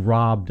be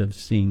robbed of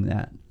seeing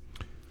that.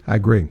 I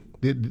agree.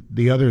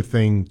 The other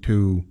thing,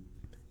 too,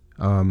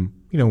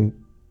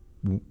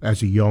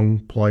 as a young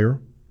player,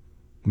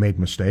 made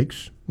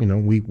mistakes. We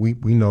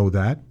know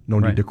that. No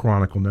need to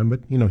chronicle them, but,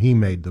 he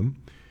made them.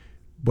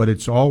 But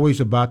it's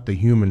always about the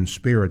human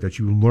spirit that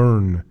you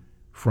learn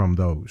from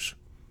those.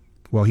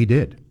 Well, he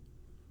did.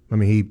 I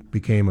mean, he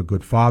became a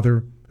good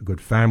father, a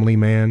good family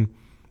man,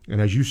 and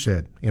as you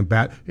said,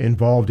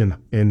 involved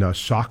in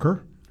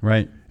soccer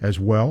as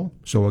well.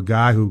 So a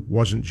guy who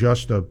wasn't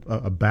just a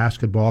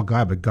basketball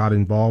guy, but got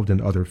involved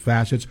in other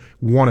facets,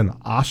 won an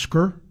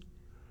Oscar,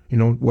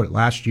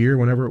 last year,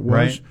 whenever it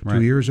was,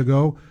 2 years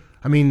ago.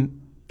 I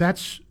mean,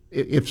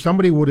 if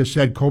somebody would have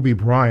said Kobe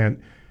Bryant,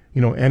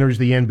 enters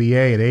the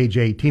NBA at age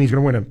 18, he's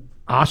going to win an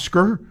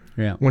Oscar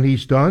when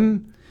he's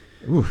done.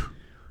 Oof.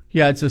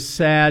 Yeah, it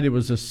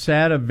was a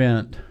sad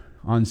event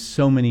on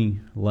so many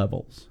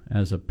levels.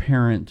 As a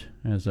parent,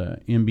 as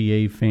an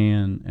NBA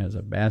fan, as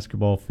a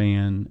basketball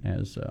fan,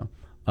 as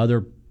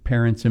other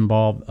parents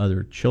involved,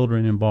 other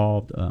children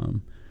involved.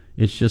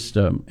 It's just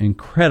an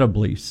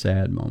incredibly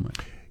sad moment.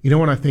 You know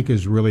what I think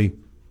is really,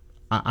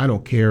 I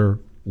don't care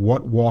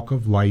what walk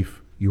of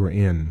life you're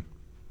in,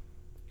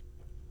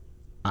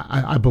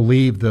 I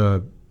believe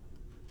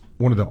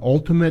one of the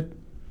ultimate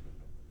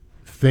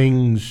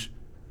things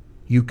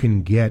you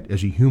can get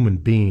as a human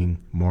being,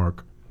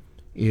 Mark,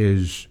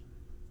 is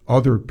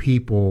other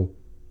people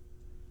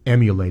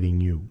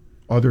emulating you,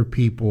 other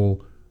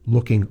people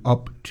looking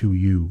up to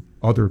you,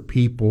 other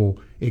people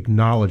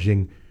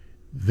acknowledging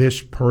this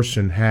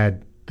person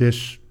had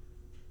this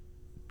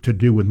to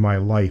do with my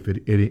life.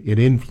 It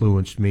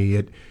influenced me.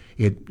 It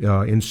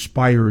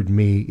inspired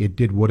me. It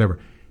did whatever.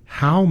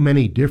 How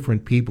many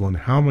different people in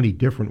how many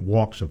different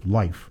walks of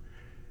life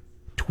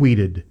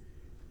tweeted,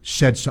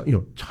 said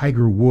something,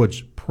 Tiger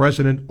Woods,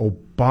 President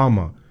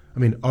Obama,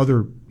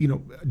 other,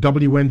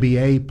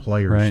 WNBA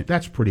players. Right.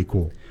 That's pretty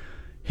cool.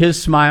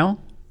 His smile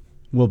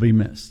will be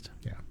missed.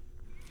 Yeah.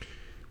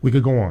 We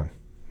could go on.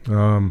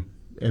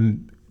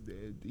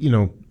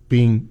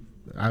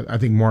 I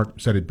think Mark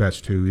said it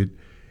best too.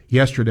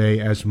 Yesterday,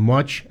 as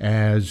much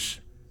as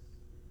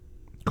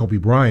Kobe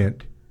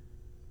Bryant,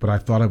 but I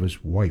thought of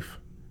his wife.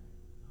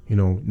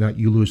 Not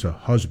you lose a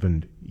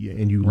husband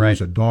and you lose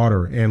a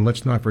daughter. And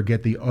let's not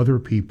forget the other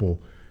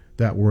people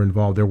that were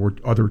involved. There were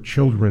other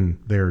children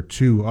there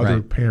too,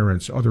 other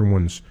parents, other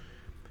ones.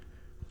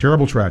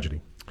 Terrible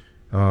tragedy,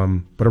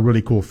 but a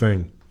really cool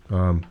thing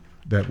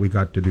that we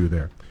got to do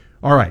there.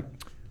 All right,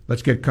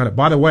 let's get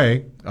by the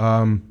way,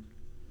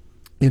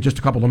 in just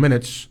a couple of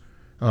minutes,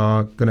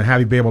 going to have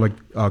you be able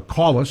to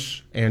call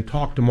us and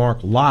talk to Mark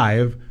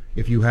live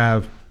if you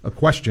have a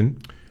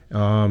question.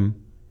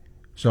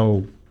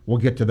 So we'll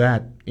get to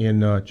that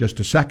in just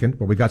a second,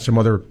 but we got some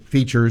other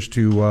features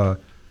to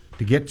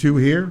get to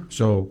here.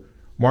 So,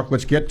 Mark,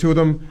 let's get to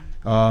them.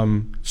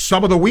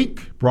 Sub of the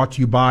Week, brought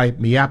to you by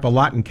Miapa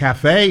Latin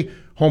Cafe,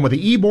 home of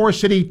the Ybor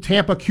City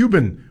Tampa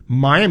Cuban,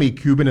 Miami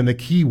Cuban, and the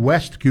Key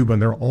West Cuban.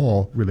 They're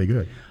all really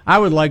good. I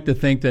would like to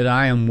think that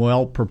I am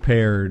well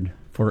prepared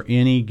for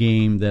any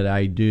game that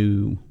I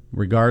do,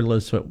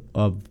 regardless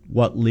of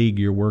what league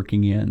you're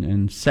working in.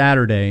 And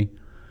Saturday,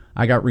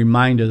 I got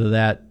reminded of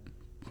that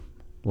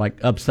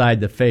like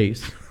upside the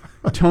face.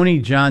 Tony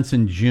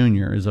Johnson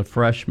Jr. is a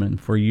freshman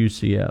for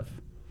UCF.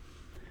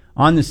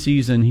 On the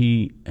season,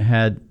 he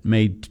had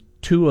made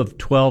 2 of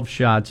 12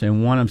 shots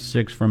and 1 of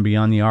 6 from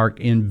beyond the arc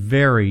in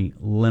very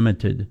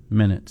limited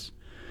minutes.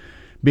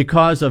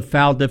 Because of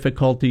foul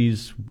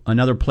difficulties,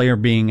 another player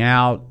being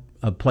out,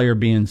 a player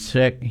being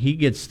sick, he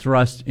gets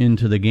thrust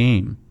into the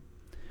game.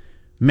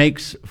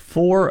 Makes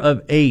 4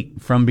 of 8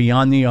 from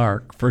beyond the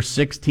arc for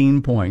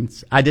 16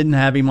 points. I didn't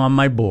have him on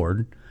my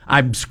board.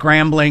 I'm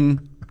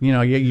scrambling. You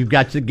know, you've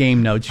got the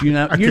game notes. You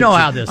know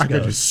how this goes. I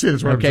could just see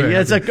it. Okay,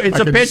 it's a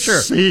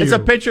pitcher. It's a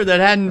pitcher that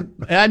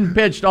hadn't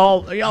pitched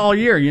all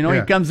year. You know,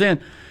 He comes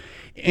in,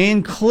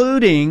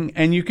 including,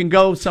 and you can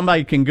go.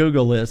 Somebody can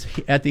Google this.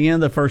 At the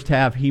end of the first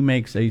half, he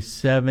makes a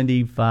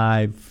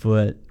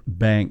 75-foot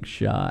bank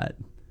shot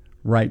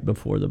right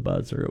before the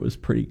buzzer. It was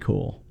pretty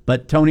cool.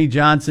 But Tony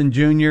Johnson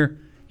Jr.,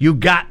 you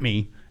got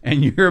me,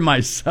 and you're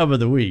my sub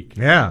of the week.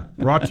 Yeah,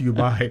 brought to you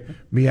by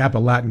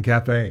Miapa Latin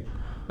Cafe.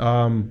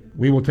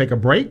 We will take a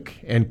break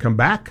and come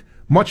back.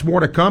 Much more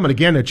to come. And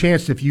again, a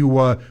chance if you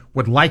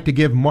would like to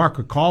give Mark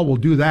a call, we'll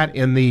do that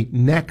in the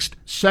next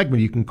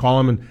segment. You can call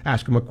him and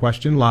ask him a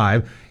question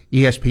live.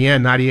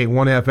 ESPN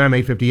 98.1 FM,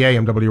 850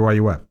 AM,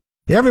 WRUF.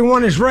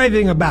 Everyone is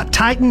raving about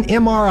Titan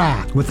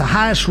MRI with the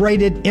highest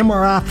rated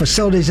MRI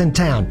facilities in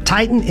town.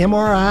 Titan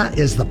MRI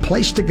is the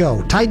place to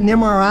go. Titan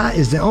MRI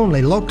is the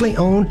only locally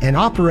owned and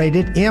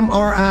operated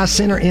MRI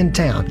center in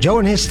town. Joe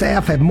and his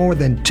staff have more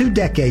than 2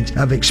 decades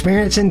of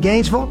experience in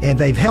Gainesville, and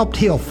they've helped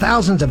heal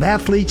thousands of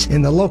athletes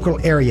in the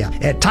local area.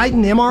 At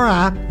Titan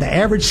MRI, the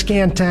average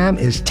scan time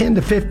is 10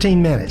 to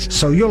 15 minutes,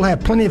 so you'll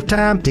have plenty of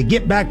time to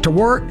get back to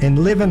work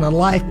and living a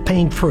life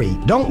pain-free.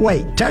 Don't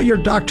wait. Tell your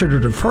doctor to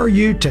refer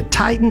you to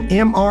Titan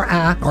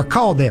MRI or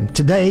call them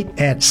today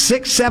at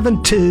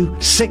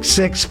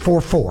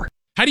 672-6644.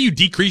 How do you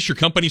decrease your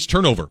company's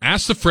turnover?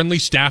 Ask the friendly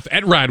staff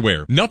at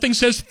Radware. Nothing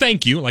says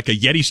thank you like a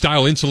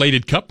Yeti-style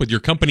insulated cup with your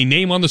company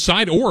name on the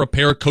side or a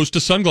pair of Costa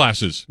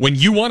sunglasses. When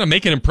you want to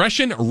make an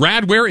impression,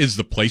 Radware is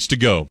the place to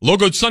go.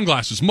 Logoed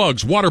sunglasses,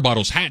 mugs, water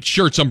bottles, hats,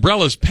 shirts,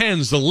 umbrellas,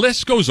 pens, the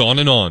list goes on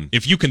and on.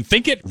 If you can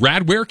think it,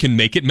 Radware can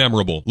make it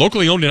memorable.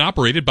 Locally owned and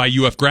operated by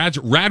UF grads,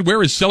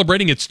 Radware is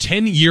celebrating its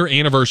 10-year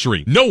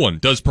anniversary. No one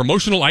does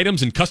promotional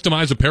items and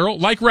customized apparel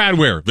like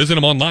Radware. Visit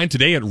them online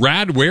today at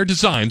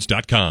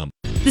radwaredesigns.com.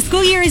 The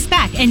school year is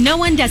back, and no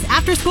one does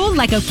after school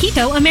like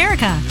Okito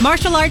America.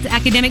 Martial arts,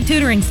 academic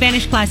tutoring,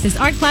 Spanish classes,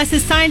 art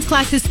classes, science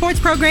classes, sports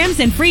programs,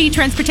 and free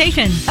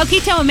transportation.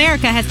 Okito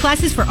America has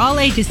classes for all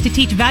ages to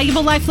teach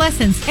valuable life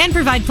lessons and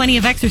provide plenty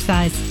of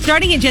exercise.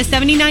 Starting at just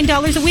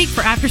 $79 a week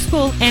for after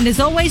school, and as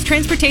always,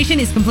 transportation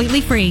is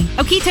completely free.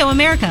 Okito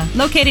America,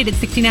 located at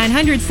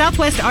 6900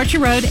 Southwest Archer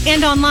Road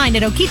and online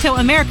at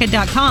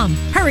okitoamerica.com.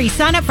 Hurry,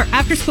 sign up for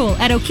after school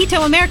at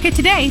Okito America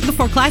today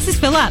before classes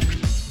fill up.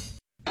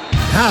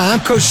 Hi, I'm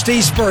Coach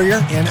Steve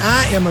Spurrier, and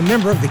I am a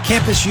member of the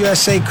Campus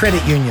USA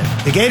Credit Union.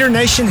 The Gator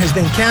Nation has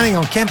been counting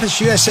on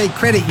Campus USA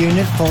Credit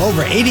Union for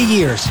over 80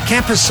 years.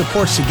 Campus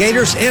supports the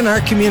Gators and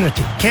our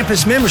community.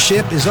 Campus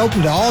membership is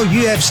open to all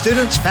UF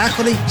students,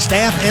 faculty,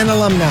 staff, and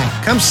alumni.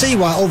 Come see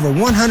why over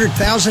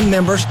 100,000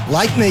 members,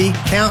 like me,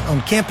 count on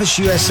Campus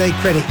USA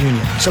Credit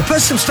Union. So put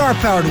some star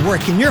power to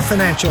work in your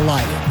financial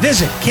life.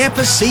 Visit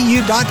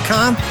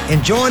campuscu.com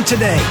and join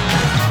today.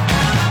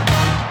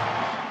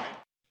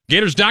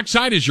 Gators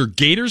Dockside is your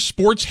Gators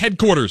sports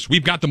headquarters.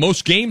 We've got the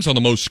most games on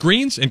the most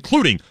screens,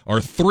 including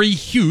our 3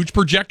 huge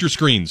projector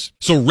screens.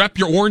 So rep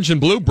your orange and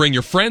blue, bring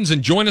your friends,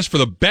 and join us for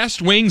the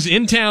best wings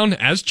in town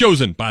as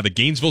chosen by the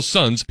Gainesville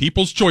Sun's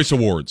People's Choice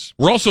Awards.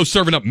 We're also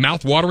serving up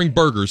mouth-watering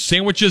burgers,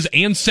 sandwiches,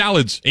 and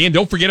salads. And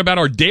don't forget about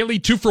our daily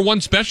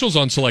 2-for-1 specials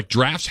on select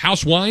drafts,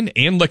 house wine,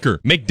 and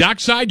liquor. Make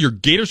Dockside your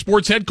Gator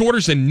sports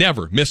headquarters and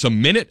never miss a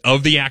minute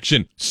of the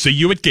action. See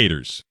you at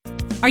Gators.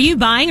 Are you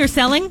buying or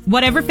selling?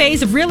 Whatever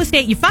phase of real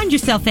estate you find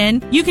yourself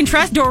in, you can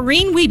trust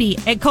Doreen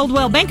Wiebe at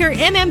Coldwell Banker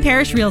MM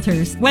Parish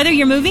Realtors. Whether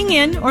you're moving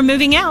in or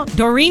moving out,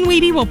 Doreen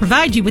Wiebe will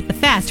provide you with the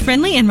fast,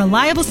 friendly, and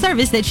reliable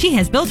service that she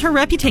has built her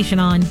reputation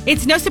on.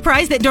 It's no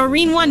surprise that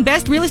Doreen won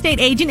Best Real Estate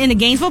Agent in the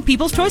Gainesville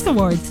People's Choice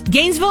Awards.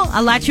 Gainesville,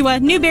 Alachua,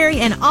 Newberry,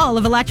 and all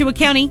of Alachua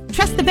County,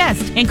 trust the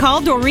best and call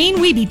Doreen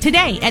Wiebe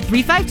today at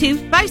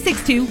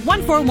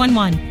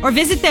 352-562-1411 or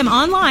visit them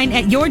online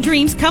at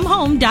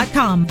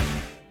yourdreamscomehome.com.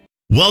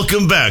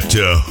 Welcome back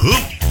to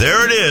Hoop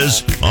There it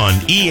is on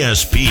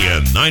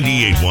ESPN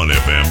 98.1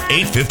 FM,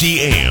 850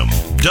 AM,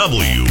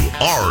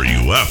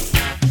 WRUF.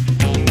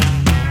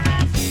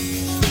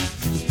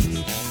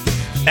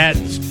 At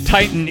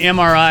Titan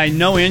MRI,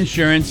 no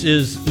insurance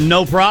is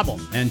no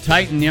problem. And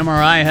Titan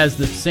MRI has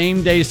the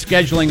same-day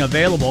scheduling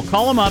available.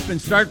 Call them up and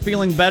start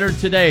feeling better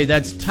today.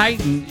 That's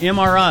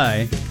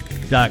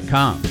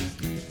TitanMRI.com.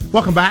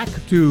 Welcome back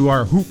to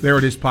our Hoop There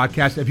It Is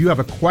podcast. If you have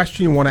a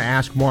question you want to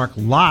ask Mark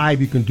live,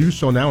 you can do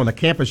so now on the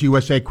Campus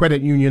USA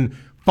Credit Union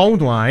phone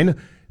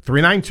line,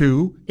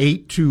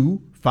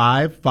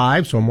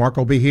 392-8255. So Mark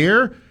will be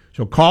here.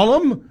 So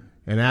call him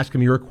and ask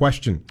him your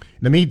question.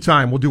 In the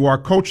meantime, we'll do our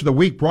Coach of the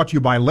Week, brought to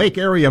you by Lake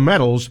Area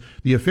Metals,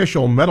 the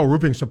official metal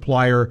roofing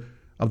supplier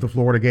of the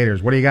Florida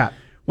Gators. What do you got?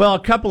 Well, a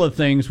couple of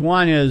things.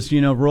 One is,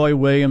 Roy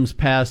Williams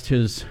passed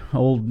his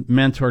old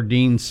mentor,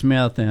 Dean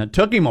Smith, and it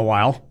took him a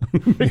while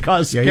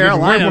because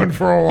Carolina didn't win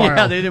for a while.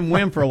 Yeah, they didn't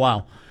win for a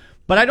while.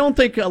 But I don't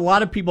think a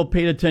lot of people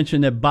paid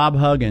attention that Bob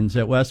Huggins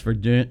at West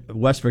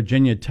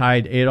Virginia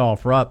tied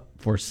Adolph Rupp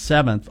for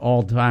 7th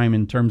all-time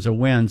in terms of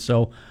wins.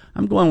 So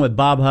I'm going with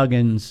Bob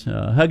Huggins,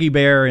 Huggy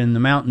Bear, and the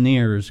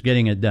Mountaineers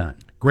getting it done.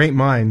 Great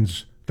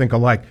minds think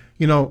alike.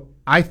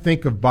 I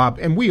think of Bob,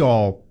 and we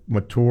all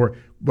mature,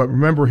 but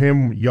remember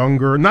him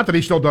younger. Not that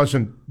he still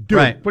doesn't do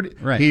it, but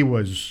he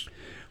was.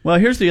 Well,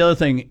 here's the other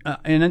thing,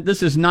 and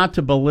this is not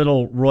to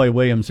belittle Roy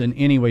Williams in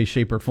any way,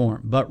 shape, or form,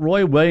 but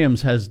Roy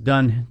Williams has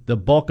done the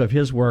bulk of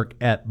his work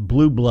at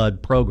Blue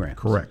Blood programs.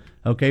 Correct.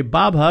 Okay,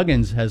 Bob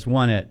Huggins has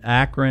won at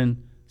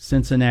Akron,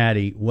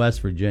 Cincinnati,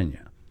 West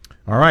Virginia.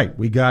 All right,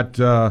 we got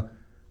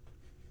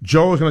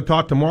Joe is going to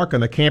talk to Mark on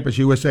the Campus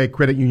USA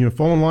Credit Union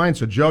phone line.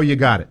 So, Joe, you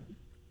got it.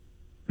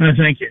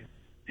 Thank you.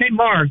 Hey,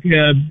 Mark,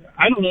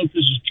 I don't know if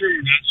this is true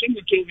or not.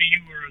 Someone told me you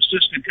were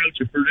assistant coach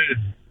at Purdue.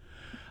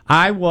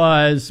 I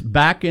was,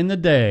 back in the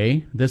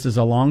day, this is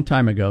a long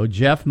time ago,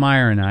 Jeff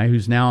Meyer and I,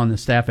 who's now on the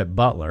staff at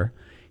Butler,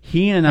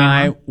 he and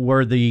I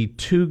were the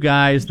two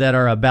guys that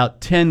are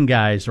about 10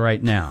 guys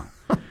right now.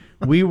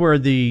 We were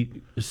the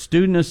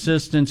student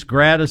assistants,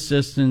 grad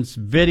assistants,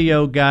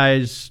 video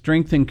guys,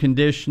 strength and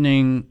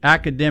conditioning,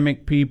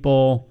 academic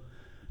people.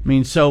 I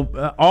mean,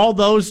 so all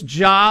those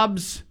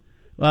jobs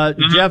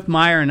Jeff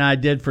Meyer and I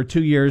did for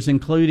 2 years,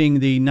 including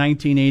the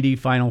 1980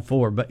 Final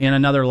Four, but in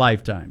another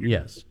lifetime,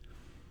 yes.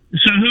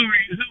 So who were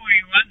you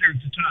under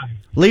at the time?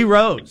 Lee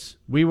Rose.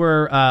 We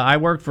were. I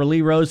worked for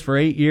Lee Rose for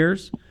 8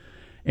 years,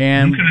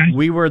 and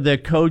we were the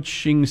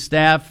coaching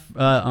staff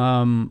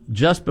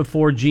just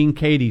before Gene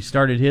Cady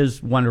started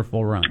his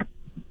wonderful run.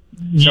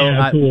 So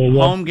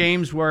home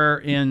games were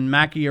in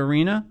Mackey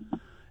Arena,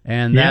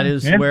 and that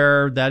is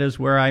where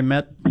I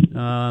met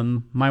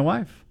my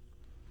wife.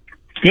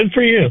 Good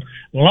for you.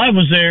 Well, I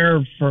was there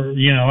for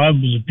I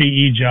was a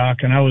PE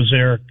jock, and I was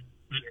there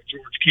under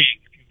George King.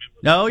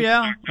 Oh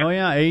yeah,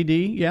 AD,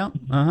 yeah,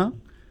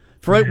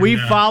 we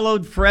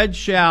followed Fred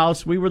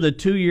Schaus. We were the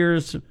 2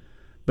 years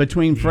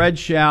between Fred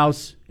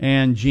Schaus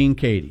and Gene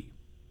Cady.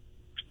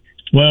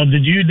 Well,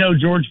 did you know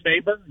George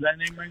Faber? Does that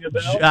name ring a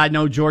bell? I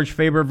know George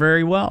Faber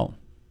very well,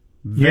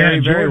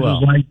 very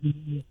well.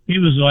 He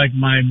was like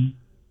my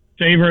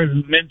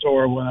favorite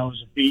mentor when I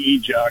was a PE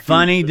jock.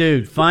 Funny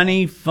dude,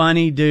 funny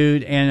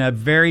dude, and a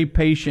very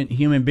patient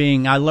human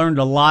being. I learned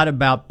a lot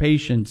about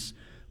patience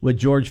with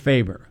George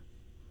Faber.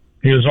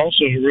 He was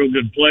also a real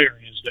good player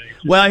in his day.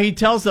 Well, he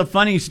tells a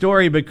funny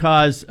story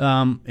because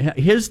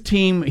his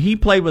team, he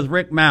played with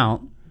Rick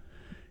Mount,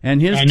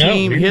 and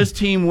his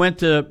team went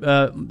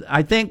to,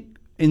 I think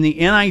in the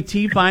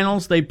NIT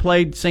finals, they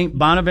played St.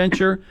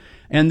 Bonaventure,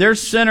 and their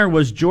center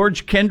was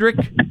George Kendrick,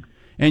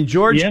 and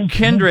George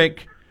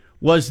Kendrick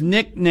was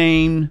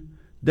nicknamed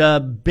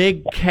the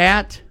Big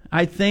Cat,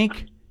 I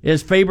think,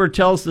 as Faber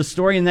tells the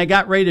story, and they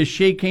got ready to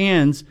shake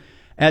hands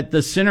at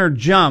the center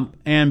jump,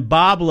 and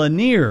Bob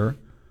Lanier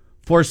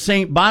for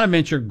St.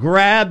 Bonaventure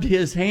grabbed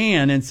his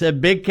hand and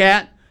said, "Big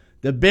Cat,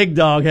 the big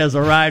dog has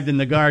arrived in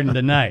the Garden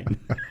tonight."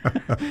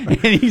 And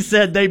he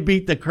said they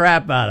beat the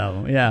crap out of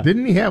him. Yeah.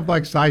 Didn't he have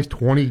like size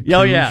 22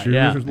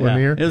 shoes,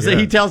 Lanier?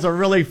 He tells a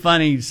really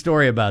funny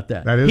story about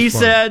that. He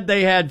said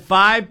they had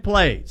 5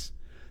 plays.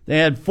 They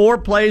had 4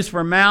 plays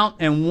for Mount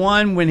and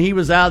 1 when he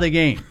was out of the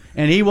game.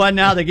 And he wasn't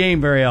out of the game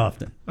very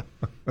often.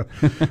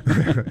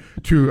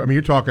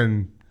 You're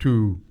talking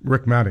to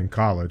Rick Mount in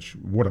college.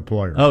 What a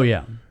player. Oh,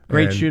 yeah.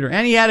 Great shooter.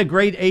 And he had a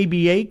great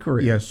ABA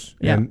career. Yes,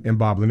 and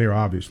Bob Lanier,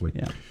 obviously.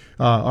 Yeah.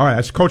 All right,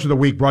 that's Coach of the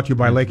Week, brought to you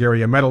by Lake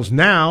Area Metals.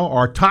 Now,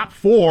 our top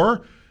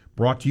 4,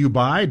 brought to you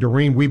by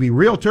Doreen Wiebe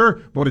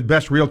Realtor, voted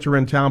best realtor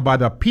in town by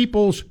the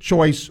People's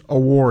Choice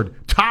Award.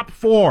 Top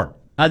 4.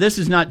 This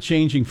is not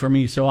changing for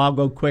me, so I'll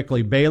go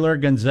quickly. Baylor,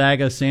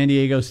 Gonzaga, San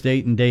Diego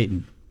State, and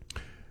Dayton.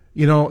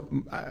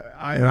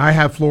 I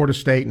have Florida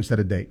State instead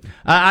of Dayton.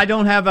 I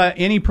don't have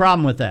any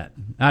problem with that.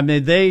 I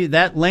mean,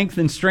 that length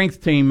and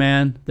strength team,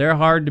 man, they're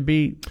hard to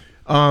beat.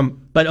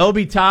 But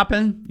Obi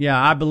Toppin,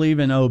 I believe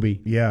in Obi.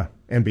 Yeah,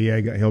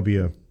 NBA, he'll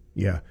be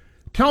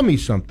Tell me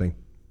something.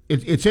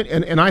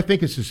 And I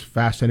think this is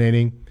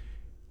fascinating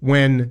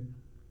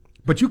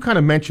but you kind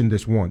of mentioned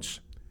this once,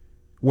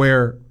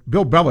 where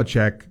Bill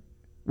Belichick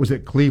was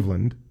at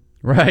Cleveland.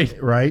 Right.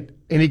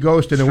 And he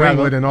goes to New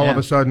England, and all of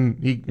a sudden,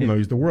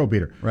 he's the world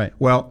beater. Right.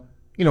 Well,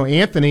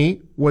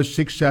 Anthony was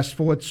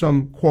successful at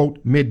some, quote,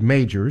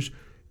 mid-majors,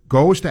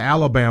 goes to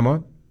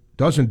Alabama,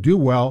 doesn't do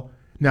well.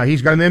 Now,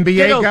 he's got an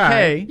NBA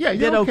guy. Yeah, he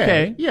did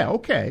okay. Yeah,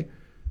 okay.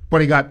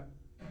 But he got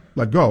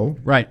let go.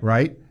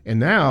 Right. And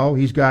now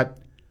he's got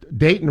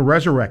Dayton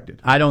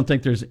resurrected. I don't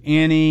think there's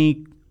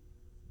any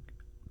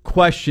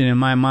question in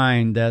my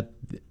mind that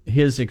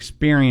his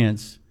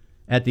experience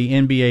at the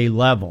NBA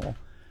level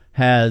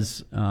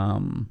has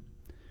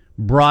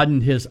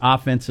broadened his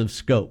offensive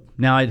scope.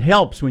 Now, it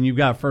helps when you've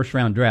got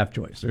first-round draft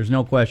choice. There's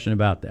no question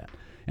about that.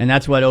 And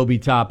that's what Obi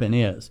Toppin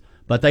is.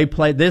 But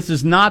this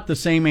is not the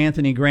same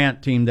Anthony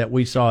Grant team that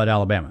we saw at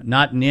Alabama.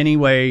 Not in any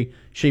way,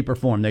 shape, or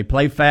form. They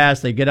play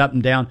fast. They get up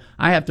and down.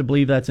 I have to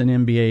believe that's an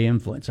NBA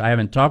influence. I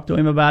haven't talked to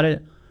him about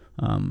it.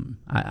 I'm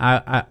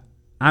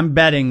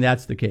betting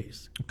that's the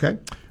case. Okay.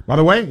 By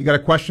the way, you got a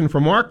question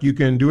for Mark? You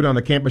can do it on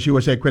the Campus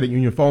USA Credit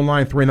Union phone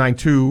line,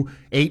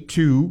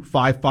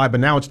 392-8255. But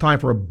now it's time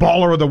for a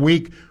Baller of the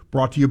Week,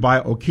 brought to you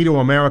by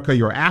Okito America,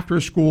 your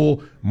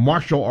after-school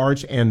martial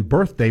arts and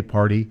birthday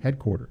party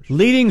headquarters.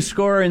 Leading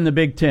scorer in the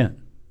Big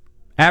Ten,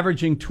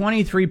 averaging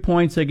 23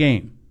 points a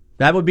game.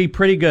 That would be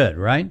pretty good,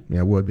 right? Yeah,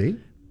 it would be.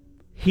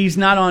 He's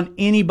not on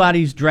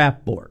anybody's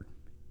draft board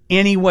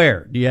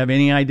anywhere. Do you have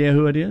any idea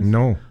who it is?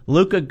 No.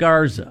 Luka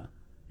Garza.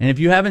 And if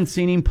you haven't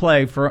seen him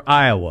play for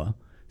Iowa,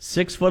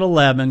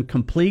 6'11",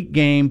 complete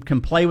game,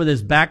 can play with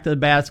his back to the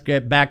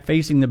basket, back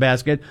facing the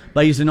basket,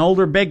 but he's an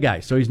older big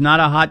guy, so he's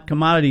not a hot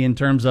commodity in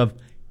terms of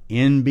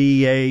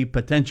NBA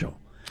potential.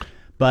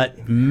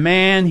 But,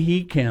 man,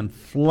 he can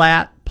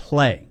flat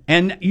play.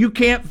 And you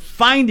can't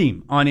find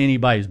him on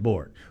anybody's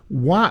board.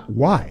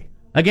 Why?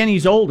 Again,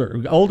 he's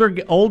older.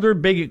 Older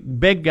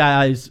big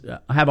guys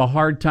have a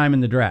hard time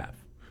in the draft.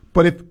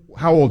 But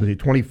how old is he?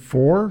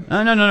 24?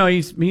 No.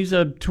 He's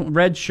a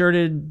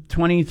red-shirted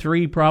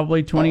 23,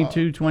 probably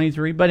 22,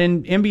 23. But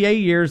in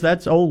NBA years,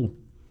 that's old.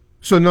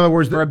 So in other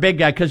words, for a big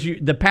guy, because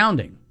the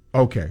pounding.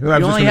 Okay, you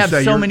only have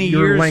so many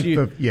years.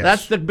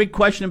 That's the big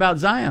question about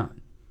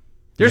Zion.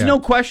 There's no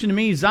question to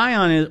me.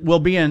 Zion will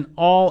be an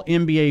all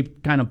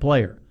NBA kind of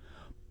player,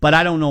 but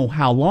I don't know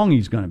how long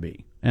he's going to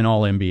be an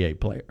all NBA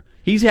player.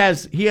 He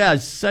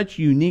has such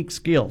unique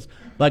skills.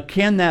 But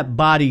can that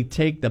body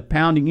take the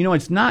pounding?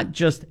 It's not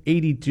just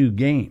 82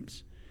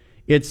 games.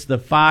 It's the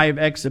 5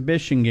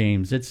 exhibition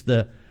games. It's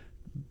the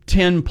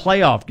 10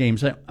 playoff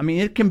games. I mean,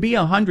 it can be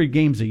 100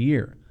 games a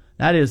year.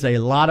 That is a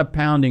lot of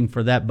pounding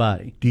for that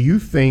body. Do you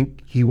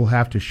think he will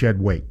have to shed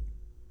weight?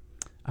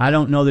 I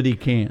don't know that he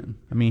can.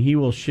 I mean, he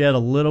will shed a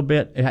little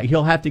bit.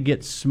 He'll have to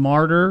get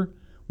smarter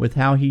with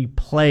how he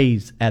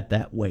plays at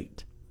that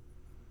weight.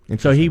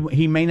 So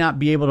he may not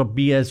be able to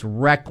be as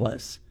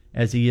reckless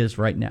as he is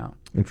right now.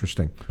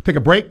 Interesting. Take a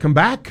break, come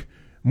back.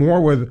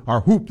 More with our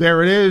Hoop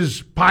There It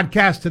Is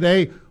podcast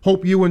today.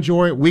 Hope you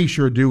enjoy it. We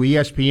sure do.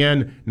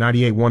 ESPN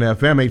 98.1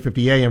 FM,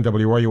 850 AM,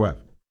 WRUF.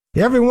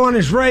 Everyone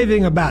is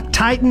raving about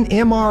Titan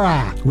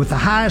MRI. With the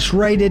highest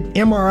rated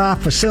MRI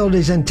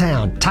facilities in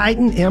town,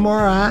 Titan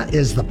MRI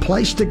is the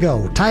place to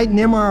go. Titan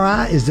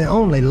MRI is the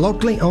only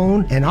locally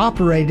owned and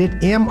operated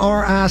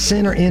MRI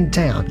center in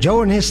town.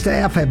 Joe and his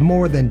staff have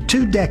more than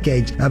 2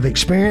 decades of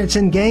experience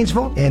in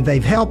Gainesville, and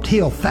they've helped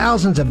heal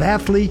thousands of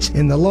athletes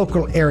in the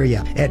local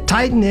area. At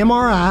Titan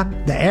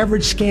MRI, the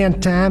average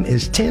scan time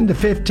is 10 to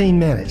 15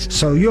 minutes,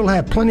 so you'll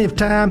have plenty of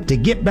time to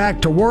get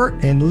back to work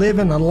and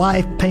living a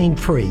life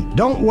pain-free.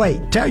 Don't wait.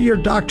 Tell your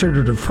doctor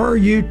to refer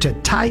you to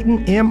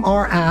Titan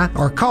MRI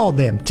or call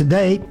them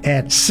today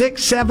at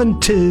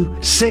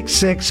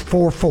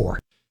 672-6644.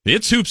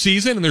 It's hoop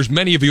season, and there's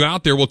many of you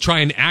out there will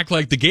try and act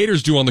like the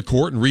Gators do on the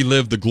court and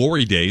relive the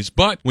glory days.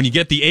 But when you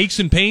get the aches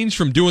and pains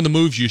from doing the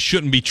moves you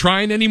shouldn't be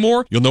trying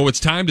anymore, you'll know it's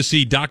time to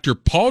see Dr.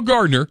 Paul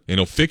Gardner, and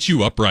he'll fix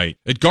you up right.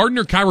 At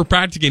Gardner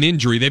Chiropractic and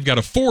Injury, they've got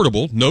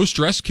affordable,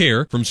 no-stress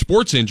care from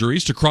sports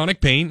injuries to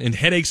chronic pain and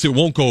headaches that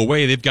won't go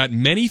away. They've got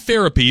many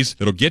therapies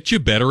that'll get you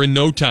better in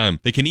no time.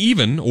 They can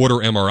even order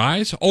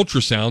MRIs,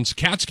 ultrasounds,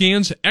 CAT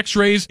scans,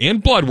 x-rays,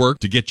 and blood work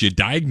to get you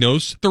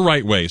diagnosed the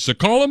right way. So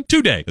call them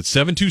today at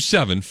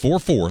 727-4438.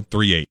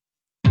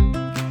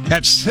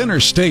 At Center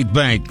State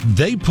Bank,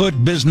 they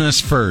put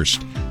business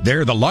first.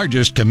 They're the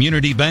largest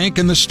community bank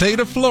in the state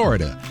of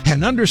Florida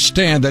and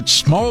understand that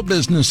small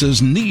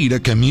businesses need a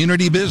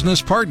community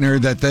business partner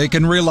that they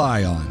can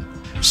rely on.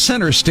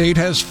 Center State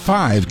has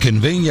 5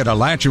 convenient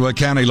Alachua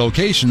County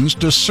locations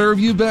to serve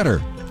you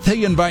better.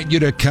 They invite you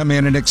to come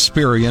in and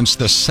experience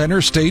the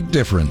Center State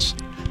difference.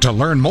 To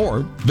learn more,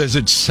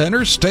 visit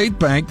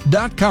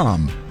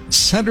centerstatebank.com.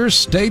 Center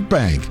State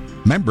Bank.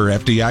 Member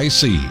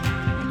FDIC.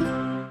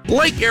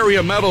 Lake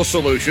Area Metal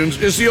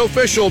Solutions is the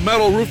official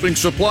metal roofing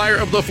supplier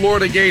of the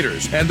Florida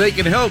Gators, and they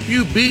can help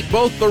you beat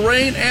both the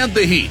rain and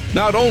the heat.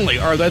 Not only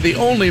are they the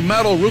only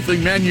metal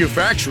roofing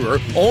manufacturer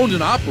owned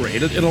and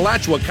operated in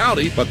Alachua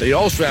County, but they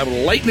also have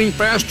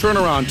lightning-fast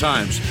turnaround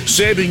times,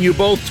 saving you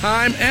both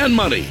time and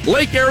money.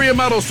 Lake Area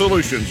Metal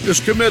Solutions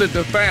is committed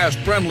to fast,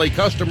 friendly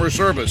customer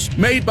service,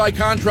 made by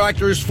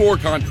contractors for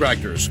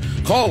contractors.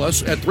 Call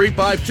us at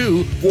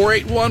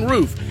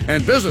 352-481-ROOF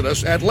and visit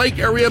us at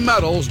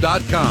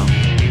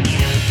lakeareametals.com.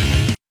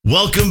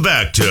 Welcome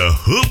back to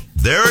Hoop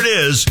There It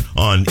Is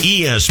on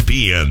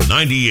ESPN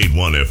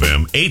 98.1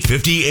 FM,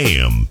 850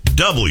 AM,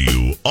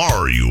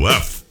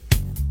 WRUF.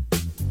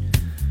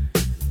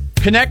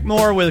 Connect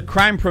more with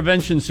crime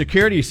prevention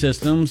security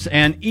systems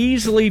and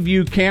easily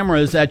view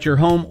cameras at your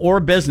home or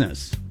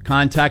business.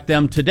 Contact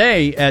them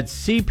today at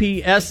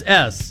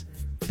cpss.net.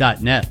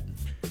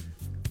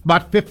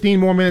 About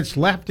 15 more minutes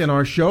left in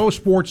our show.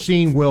 Sports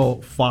Scene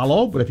will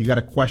follow, but if you got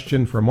a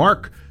question for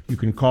Mark, you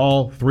can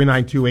call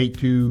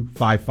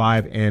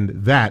 392-8255, and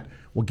that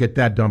will get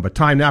that done. But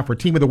time now for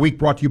Team of the Week,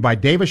 brought to you by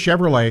Davis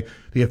Chevrolet,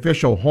 the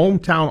official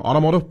hometown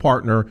automotive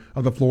partner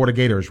of the Florida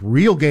Gators.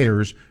 Real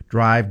Gators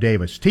drive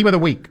Davis. Team of the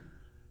Week.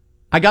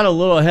 I got a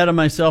little ahead of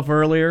myself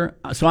earlier,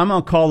 so I'm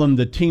going to call them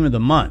the Team of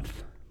the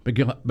Month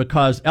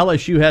because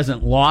LSU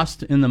hasn't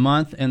lost in the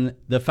month, and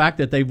the fact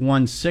that they've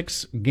won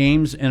 6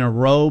 games in a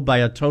row by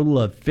a total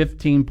of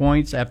 15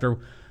 points after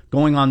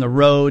going on the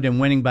road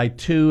and winning by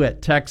 2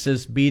 at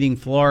Texas, beating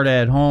Florida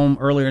at home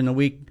earlier in the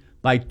week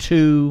by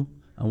 2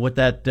 with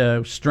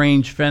that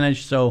strange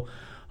finish. So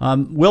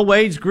Will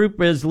Wade's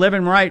group is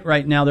living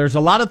right now. There's a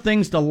lot of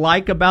things to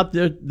like about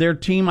their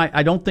team.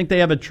 I don't think they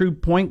have a true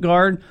point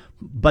guard,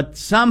 but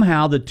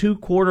somehow the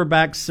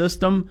 2-quarterback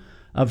system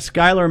of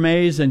Skylar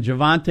Mays and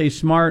Javonte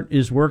Smart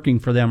is working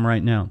for them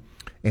right now.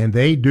 And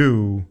they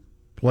do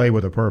play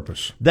with a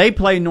purpose. They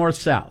play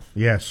north-south.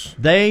 Yes.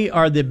 They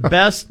are the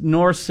best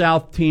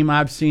north-south team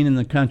I've seen in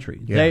the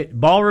country. Yeah.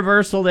 Ball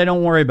reversal, they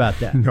don't worry about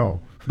that.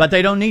 No. But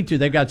they don't need to.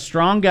 They've got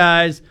strong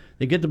guys.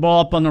 They get the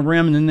ball up on the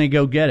rim, and then they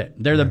go get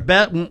it. They're the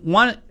best.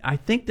 I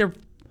think their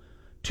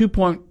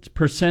 2-point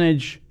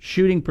percentage,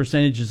 shooting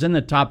percentage is in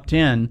the top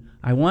 10.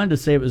 I wanted to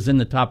say it was in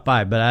the top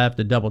 5, but I have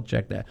to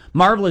double-check that.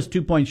 Marvelous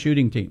 2-point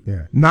shooting team.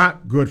 Yeah.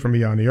 Not good from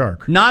beyond the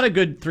arc. Not a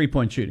good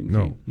 3-point shooting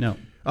team. No.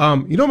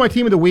 You know what my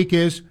Team of the Week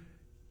is?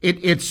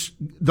 It's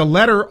the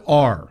letter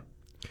R.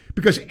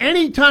 Because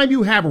anytime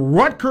you have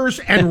Rutgers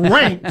and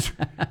ranked,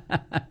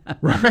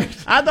 right?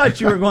 I thought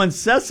you were going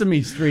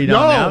Sesame Street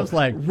on that. I was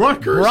like,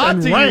 Rutgers brought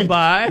and to ranked. you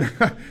by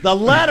the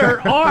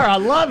letter R. I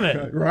love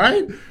it.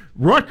 Right?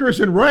 Rutgers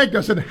and ranked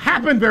doesn't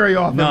happen very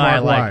often. No, I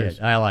like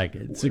it. I like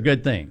it. It's a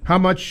good thing. How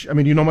much? I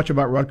mean, do you know much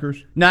about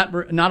Rutgers? Not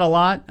a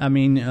lot. I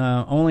mean,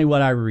 only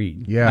what I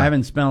read. Yeah. I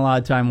haven't spent a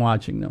lot of time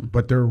watching them.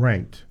 But they're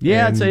ranked.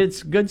 Yeah,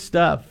 it's good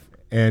stuff.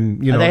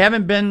 And they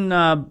haven't been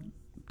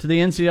to the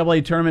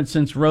NCAA tournament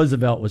since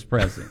Roosevelt was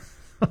president.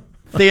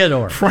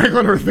 Theodore.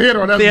 Franklin or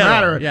Theodore, doesn't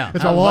matter. Yeah.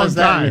 It's a long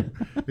time.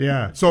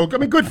 Yeah. So, I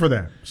mean, good for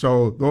them.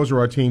 So, those are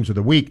our teams of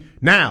the week.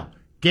 Now,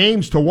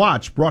 games to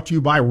watch brought to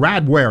you by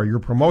Radware, your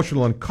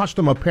promotional and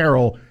custom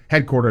apparel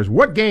headquarters.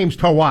 What games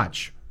to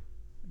watch?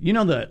 You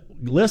know, the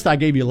list I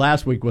gave you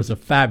last week was a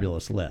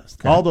fabulous list.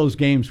 Okay. All those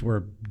games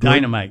were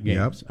dynamite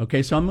games. Yep.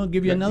 Okay, so I'm going to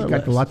give you another list. You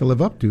got a lot to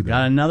live up to there.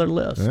 Got another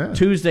list. Yeah.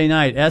 Tuesday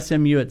night,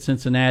 SMU at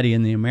Cincinnati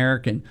in the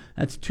American.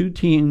 That's 2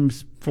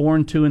 teams,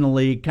 4-2 in the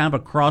league, kind of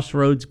a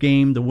crossroads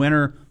game. The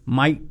winner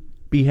might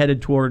be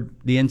headed toward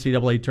the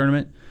NCAA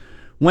tournament.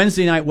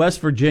 Wednesday night, West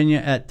Virginia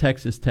at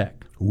Texas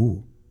Tech.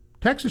 Ooh.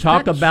 Texas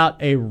Talk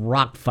about a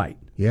rock fight.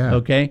 Yeah.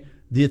 Okay?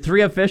 The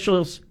 3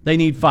 officials, they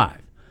need 5.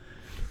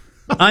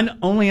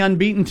 Only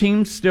unbeaten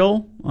teams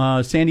still.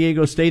 San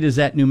Diego State is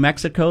at New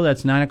Mexico.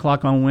 That's 9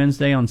 o'clock on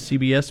Wednesday on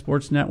CBS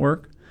Sports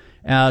Network.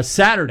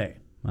 Saturday,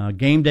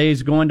 game day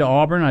is going to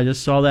Auburn. I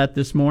just saw that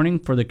this morning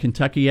for the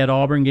Kentucky at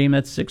Auburn game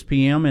at 6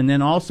 p.m. And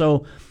then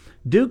also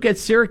Duke at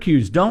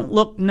Syracuse. Don't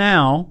look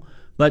now,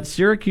 but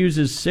Syracuse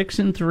is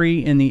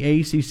 6-3 in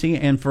the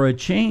ACC. And for a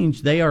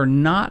change, they are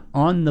not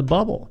on the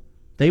bubble.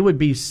 They would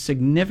be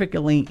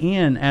significantly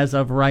in as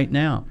of right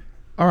now.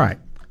 All right.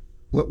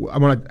 I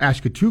want to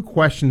ask you 2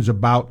 questions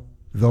about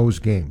those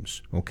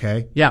games,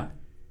 okay? Yeah.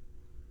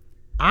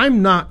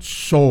 I'm not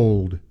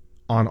sold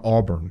on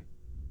Auburn.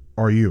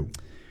 Are you?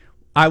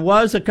 I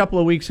was a couple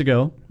of weeks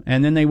ago,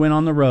 and then they went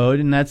on the road,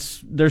 and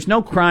there's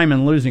no crime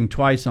in losing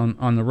twice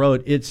on the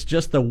road. It's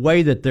just the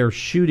way that they're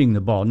shooting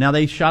the ball. Now,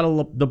 they shot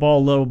the ball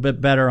a little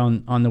bit better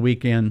on the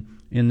weekend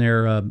in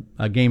their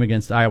game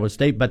against Iowa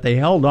State, but they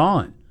held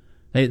on.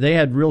 They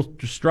had real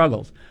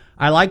struggles.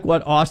 I like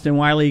what Austin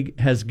Wiley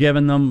has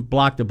given them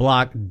block to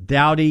block.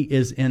 Dowdy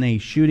is in a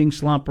shooting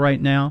slump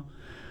right now.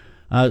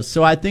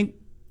 So I think,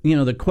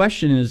 the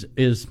question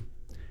is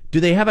do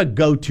they have a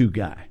go-to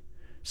guy?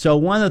 So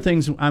one of the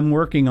things I'm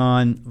working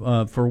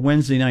on for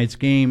Wednesday night's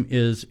game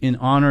is in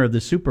honor of the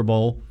Super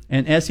Bowl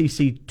and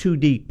SEC 2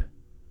 deep.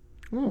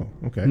 Oh,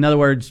 okay. In other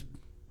words,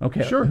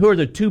 Okay, sure. Who are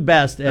the two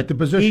best at the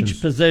positions.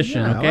 Each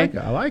position? Yeah, okay,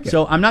 I like it.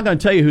 So I'm not going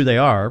to tell you who they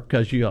are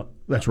because you.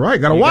 That's right.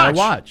 Got to watch.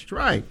 That's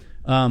right.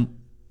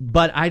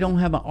 But I don't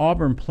have an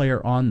Auburn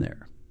player on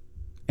there,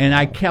 and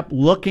I kept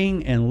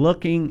looking, and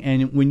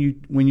when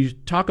you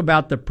talk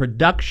about the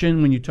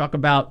production, when you talk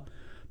about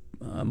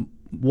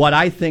what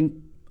I think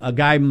a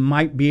guy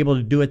might be able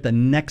to do at the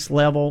next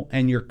level,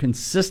 and your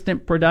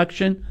consistent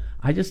production,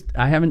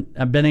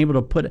 I've been able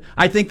to put it.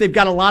 I think they've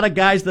got a lot of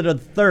guys that are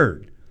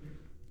third.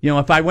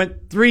 If I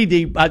went 3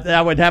 deep,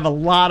 I would have a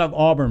lot of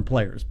Auburn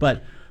players.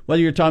 But whether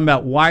you're talking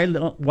about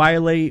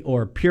Wiley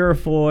or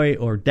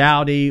Purifoy or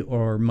Dowdy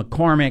or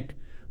McCormick,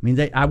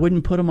 I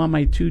wouldn't put them on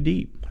my 2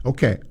 deep.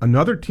 Okay,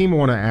 another team I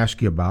want to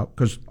ask you about,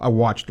 because I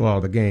watched a lot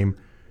of the game,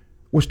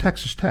 was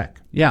Texas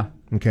Tech. Yeah.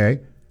 Okay,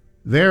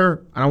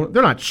 they're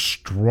not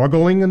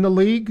struggling in the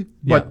league,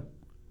 but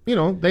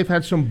they've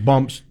had some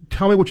bumps.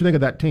 Tell me what you think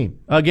of that team.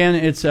 Again,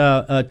 it's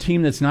a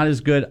team that's not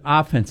as good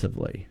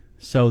offensively.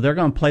 So they're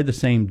going to play the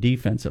same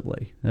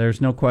defensively. There's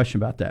no question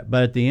about that.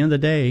 But at the end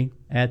of the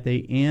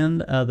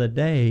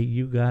day,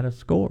 you got to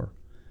score.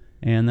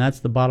 And that's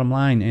the bottom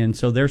line. And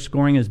so their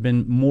scoring has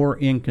been more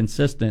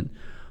inconsistent.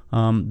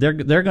 They're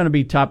going to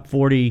be top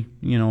 40,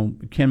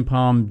 Ken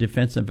Palm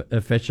defensive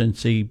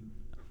efficiency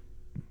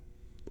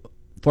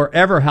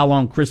forever how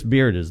long Chris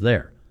Beard is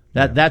there.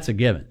 That's a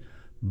given.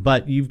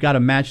 But you've got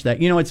to match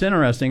that. It's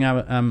interesting.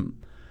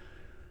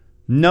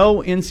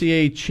 No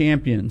NCAA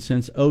champion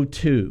since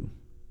 2002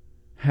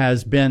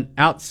 has been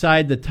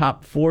outside the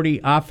top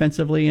 40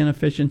 offensively in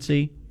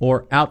efficiency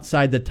or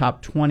outside the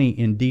top 20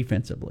 in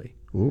defensively.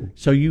 Ooh.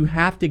 So you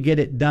have to get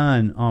it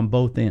done on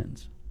both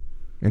ends.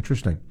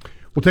 Interesting.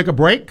 We'll take a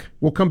break.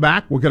 We'll come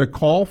back. We'll get a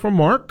call from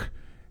Mark.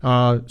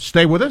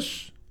 Stay with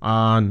us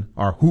on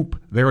our Hoop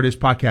There It Is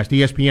podcast,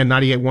 ESPN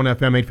 98.1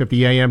 FM,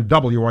 850 AM,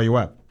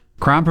 WRUF.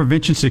 Crime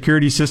Prevention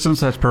Security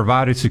Systems has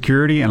provided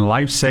security and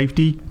life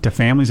safety to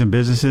families and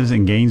businesses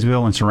in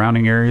Gainesville and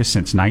surrounding areas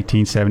since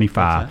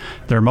 1975.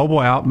 Their mobile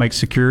app makes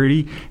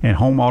security and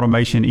home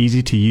automation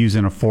easy to use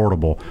and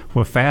affordable.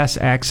 With fast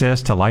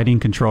access to lighting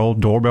control,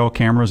 doorbell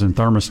cameras, and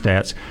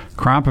thermostats,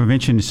 crime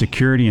prevention and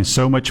security, and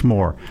so much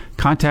more.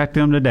 Contact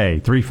them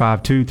today,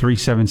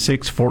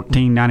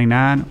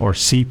 352-376-1499 or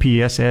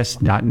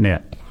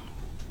cpss.net.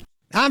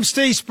 I'm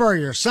Steve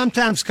Spurrier,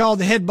 sometimes called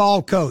the head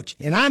ball coach,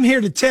 and I'm here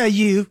to tell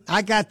you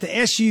I got the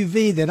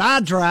SUV that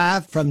I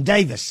drive from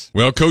Davis.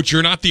 Well, Coach,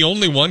 you're not the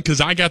only one, because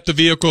I got the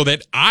vehicle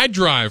that I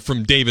drive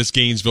from Davis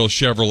Gainesville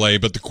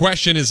Chevrolet. But the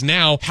question is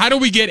now, how do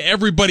we get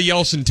everybody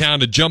else in town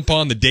to jump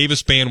on the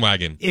Davis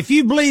bandwagon? If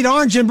you bleed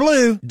orange and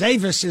blue,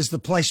 Davis is the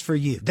place for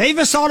you.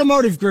 Davis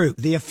Automotive Group,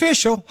 the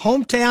official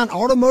hometown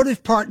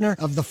automotive partner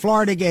of the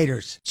Florida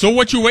Gators. So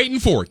what you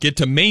waiting for? Get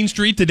to Main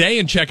Street today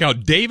and check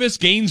out Davis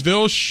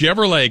Gainesville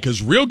Chevrolet,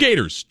 because real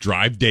Gators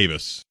drive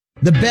Davis.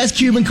 The best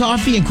Cuban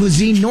coffee and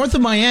cuisine north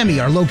of Miami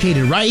are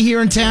located right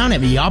here in town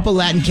at Miapa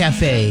Latin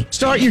Cafe.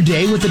 Start your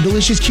day with a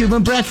delicious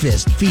Cuban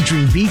breakfast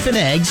featuring beef and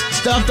eggs,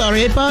 stuffed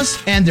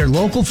arepas, and their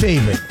local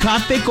favorite,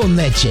 café con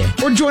leche.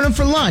 Or join them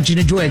for lunch and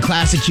enjoy a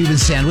classic Cuban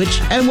sandwich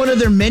and one of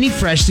their many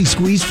freshly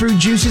squeezed fruit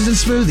juices and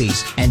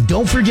smoothies. And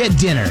don't forget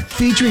dinner,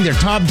 featuring their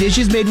top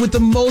dishes made with the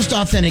most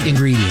authentic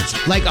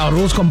ingredients, like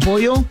arroz con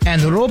pollo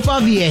and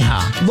ropa vieja.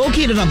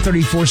 Located on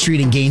 34th Street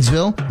in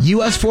Gainesville,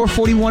 US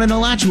 441 in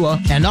Alachua,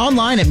 and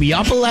online at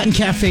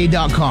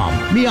MiapaLatinCafe.com.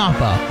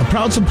 Miapa, a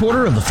proud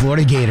supporter of the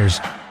Florida Gators.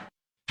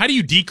 How do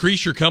you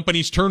decrease your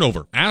company's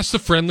turnover? Ask the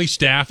friendly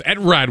staff at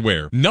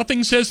Radware.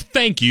 Nothing says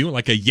thank you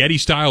like a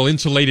Yeti-style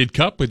insulated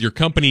cup with your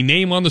company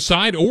name on the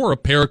side or a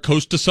pair of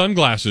Costa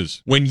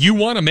sunglasses. When you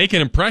want to make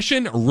an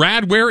impression,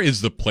 Radware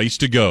is the place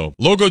to go.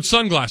 Logoed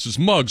sunglasses,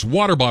 mugs,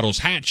 water bottles,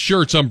 hats,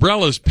 shirts,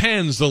 umbrellas,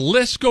 pens, the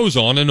list goes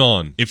on and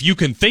on. If you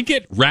can think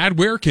it,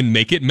 Radware can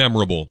make it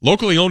memorable.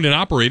 Locally owned and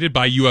operated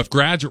by UF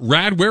grads,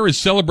 Radware is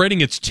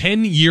celebrating its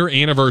 10-year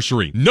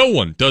anniversary. No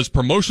one does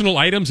promotional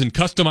items and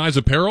customized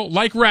apparel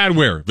like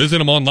Radware. Visit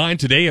them online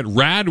today at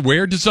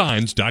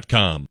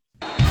radwaredesigns.com.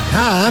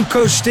 Hi, I'm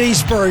Coach Steve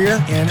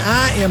Spurrier, and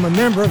I am a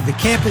member of the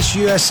Campus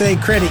USA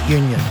Credit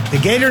Union.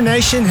 The Gator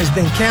Nation has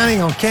been counting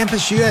on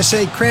Campus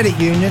USA Credit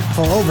Union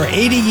for over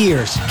 80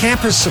 years.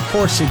 Campus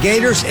supports the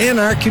Gators and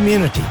our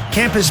community.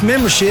 Campus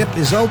membership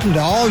is open to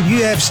all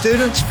UF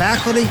students,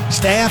 faculty,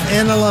 staff,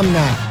 and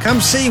alumni.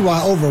 Come see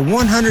why over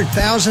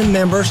 100,000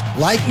 members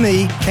like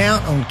me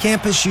count on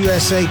Campus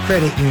USA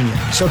Credit Union.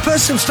 So put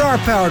some star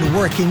power to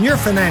work in your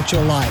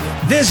financial life.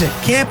 Visit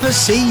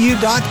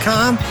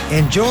campuscu.com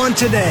and join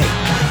today.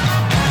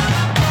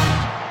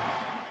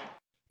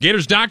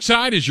 Gators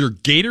Dockside is your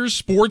Gators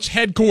sports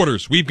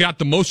headquarters. We've got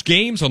the most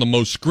games on the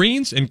most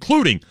screens,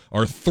 including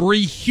our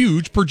 3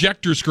 huge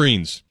projector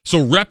screens. So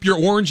rep your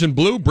orange and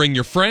blue, bring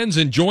your friends,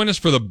 and join us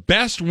for the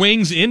best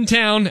wings in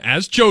town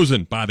as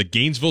chosen by the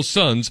Gainesville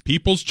Sun's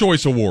People's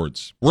Choice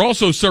Awards. We're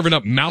also serving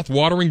up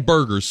mouth-watering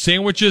burgers,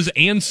 sandwiches,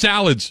 and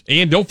salads.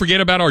 And don't forget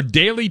about our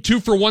daily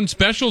 2-for-1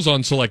 specials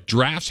on select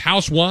drafts,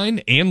 house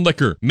wine, and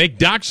liquor. Make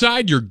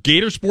Dockside your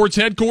Gator sports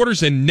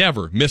headquarters and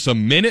never miss a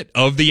minute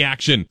of the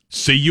action.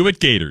 See you at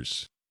Gators.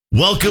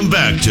 Welcome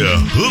back to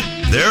Hoop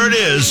There It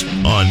Is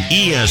on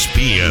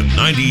ESPN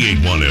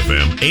 98.1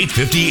 FM,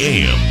 850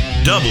 AM,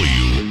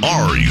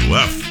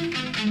 WRUF.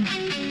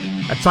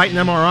 At Titan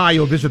MRI,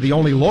 you'll visit the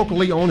only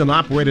locally owned and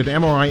operated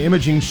MRI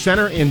imaging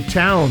center in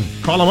town.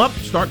 Call them up.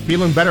 Start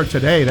feeling better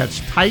today.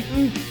 That's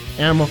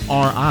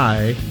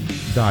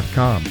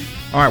TitanMRI.com.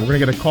 All right, we're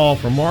going to get a call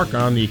from Mark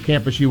on the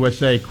Campus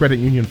USA Credit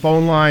Union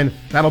phone line.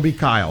 That'll be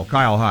Kyle.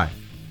 Kyle, hi.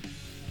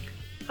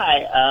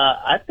 Hi.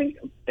 I think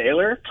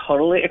Baylor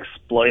totally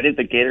exploited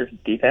the Gators'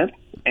 defense,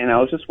 and I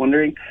was just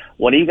wondering,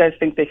 what do you guys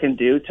think they can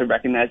do to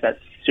recognize that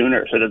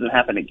sooner so it doesn't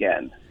happen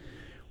again?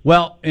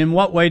 Well, in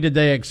what way did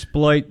they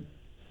exploit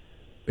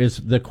is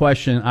the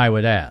question I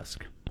would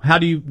ask. Why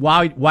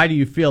do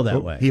you feel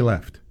that way? He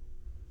left.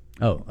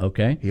 Oh,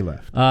 okay. He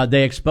left.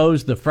 They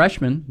exposed the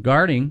freshman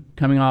guarding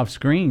coming off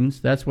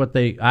screens. That's what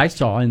I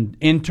saw. And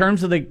in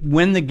terms of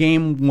when the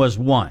game was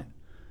won,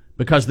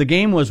 because the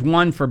game was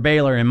won for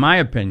Baylor, in my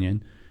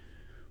opinion,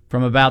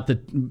 from about the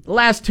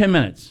last 10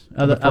 minutes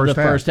of the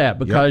first half.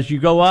 Because you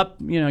go up,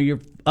 you're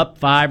up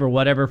 5 or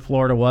whatever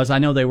Florida was. I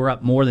know they were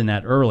up more than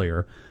that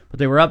earlier, but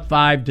they were up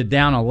 5 to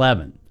down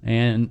 11.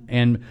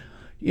 And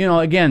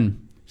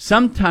again,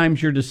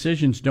 sometimes your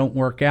decisions don't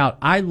work out.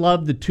 I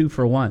love the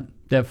 2-for-1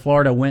 that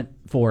Florida went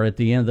for at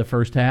the end of the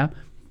first half,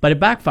 but it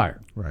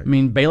backfired. Right. I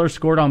mean, Baylor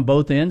scored on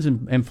both ends,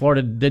 and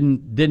Florida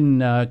didn't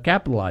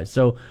capitalize.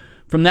 So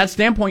from that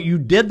standpoint, you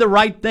did the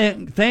right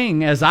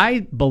thing, as I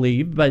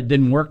believe, but it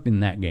didn't work in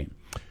that game.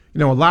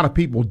 A lot of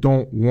people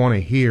don't want to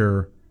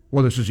hear,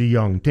 well, this is a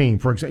young team.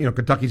 For example,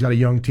 Kentucky's got a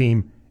young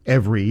team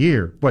every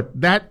year,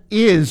 but that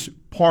is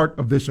part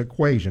of this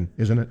equation,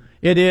 isn't it?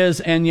 It is,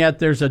 and yet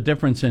there's a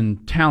difference in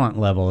talent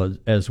level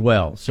as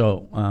well.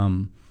 So,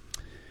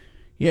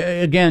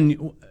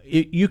 again,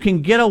 you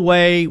can get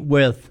away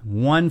with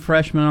one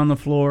freshman on the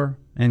floor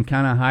and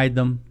kind of hide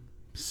them.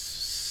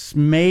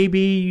 Maybe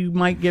you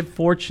might get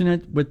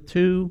fortunate with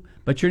 2,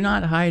 but you're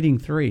not hiding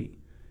 3.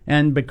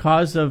 And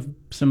because of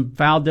some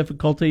foul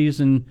difficulties,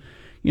 and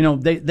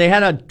they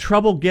had a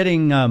trouble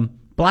getting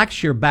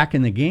Blackshear back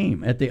in the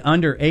game at the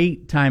under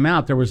 8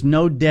 timeout. There was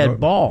no dead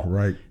ball.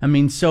 Right. I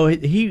mean, so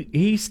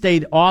he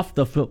stayed off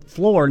the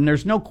floor, and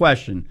there's no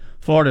question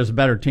Florida's a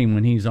better team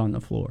when he's on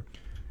the floor.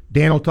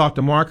 Dan will talk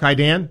to Mark. Hi,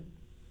 Dan.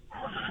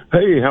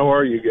 Hey, how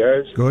are you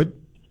guys? Good.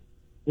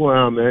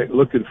 Well, man,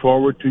 looking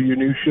forward to your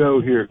new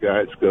show here,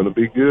 guys. It's going to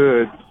be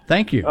good.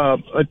 Thank you. I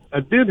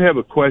did have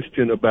a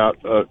question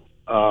about a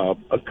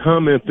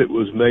comment that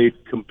was made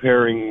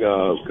comparing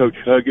Coach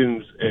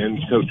Huggins and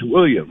Coach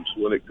Williams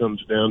when it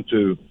comes down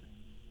to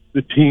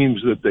the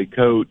teams that they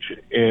coach.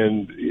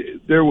 And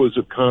there was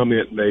a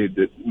comment made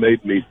that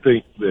made me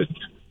think that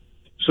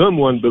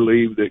someone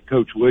believed that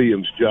Coach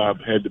Williams' job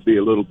had to be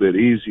a little bit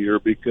easier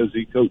because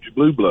he coached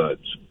Blue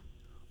Bloods.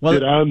 Well,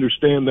 did I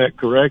understand that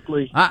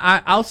correctly?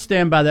 I'll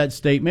stand by that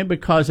statement,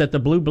 because at the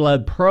Blue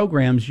Blood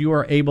programs, you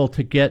are able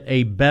to get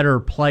a better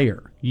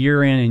player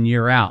year in and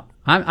year out.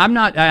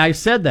 I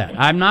said that.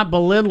 I'm not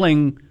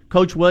belittling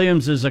Coach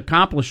Williams'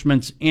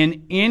 accomplishments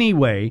in any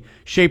way,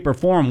 shape, or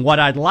form. What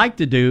I'd like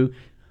to do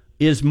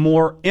is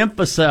more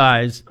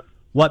emphasize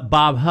what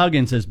Bob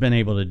Huggins has been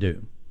able to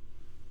do.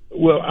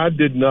 Well, I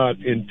did not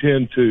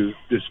intend to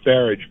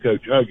disparage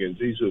Coach Huggins.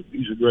 He's a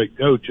great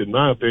coach, in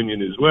my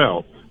opinion, as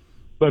well.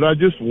 But I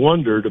just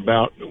wondered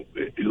about,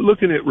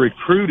 looking at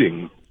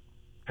recruiting,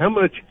 how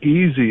much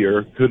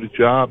easier could a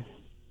job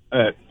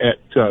at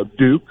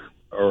Duke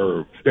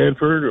or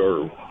Stanford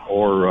or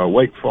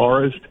Wake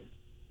Forest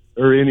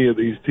or any of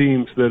these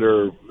teams that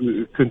are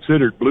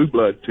considered blue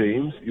blood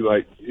teams,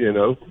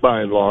 by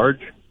and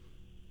large,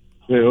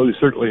 they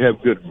certainly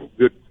have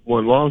good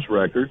win-loss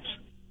records.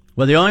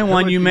 Well, the only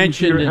one you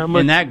mentioned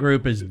in that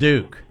group is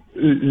Duke.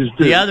 Is Duke.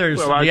 The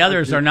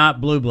others are not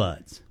blue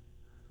bloods.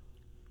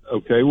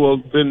 Okay, well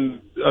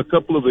then a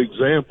couple of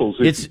exampple.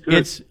 It's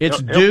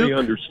help Duke. Me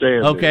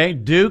understand. Okay,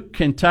 Duke,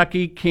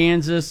 Kentucky,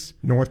 Kansas,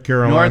 North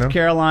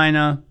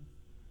Carolina.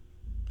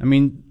 I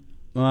mean,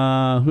 who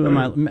am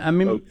I? I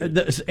mean,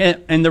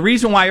 and the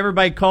reason why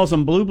everybody calls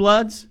them blue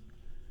bloods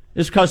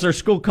is because their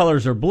school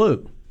colors are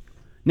blue.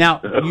 Now,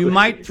 you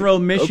might throw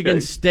Michigan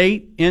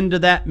State into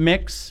that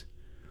mix,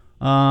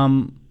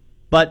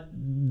 but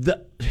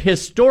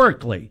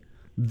historically,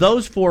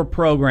 those 4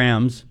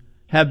 programs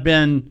have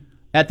been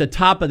at the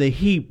top of the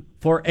heap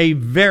for a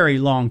very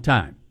long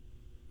time.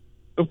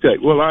 Okay,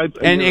 well,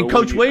 and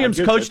Coach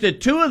Williams coached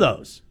at 2 of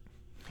those.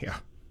 Yeah,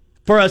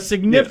 for a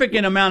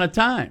significant amount of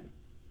time.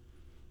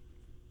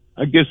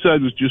 I guess I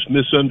was just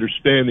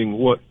misunderstanding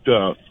what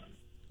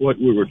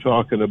we were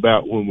talking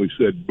about when we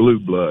said blue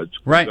bloods.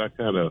 Right. I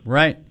kind of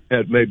had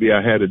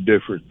a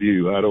different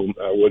view. I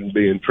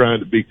wasn't trying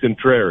to be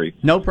contrary.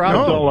 No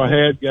problem. That's all I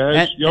had,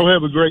 guys. Y'all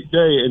have a great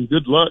day and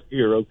good luck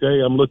here.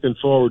 Okay, I'm looking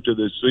forward to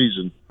this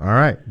season. All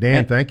right,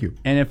 Dan. Thank you.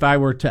 And if I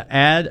were to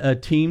add a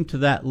team to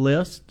that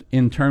list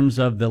in terms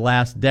of the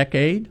last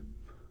decade,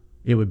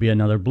 it would be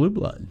another blue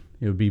blood.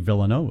 It would be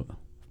Villanova,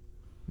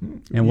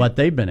 and what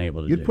they've been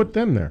able to do. You'd put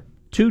them there.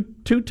 Two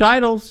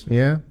titles.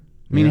 Yeah.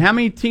 I mean, how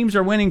many teams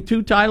are winning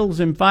 2 titles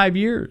in 5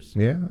 years?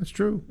 Yeah, that's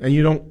true. And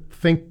you don't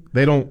think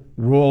they don't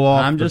roll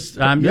off? I'm just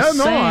saying.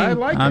 I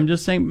like I'm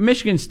just saying.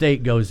 Michigan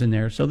State goes in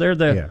there, so they're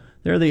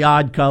the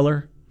odd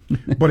color.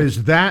 But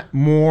is that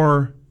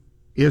more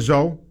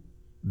Izzo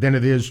than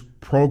it is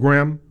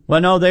program? Well,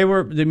 no, they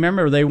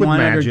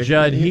won under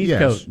Judd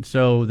Heathcote, yes.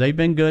 So they've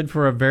been good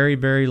for a very,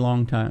 very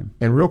long time.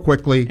 And real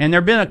quickly, and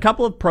there have been a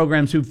couple of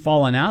programs who've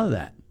fallen out of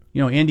that.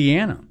 You know,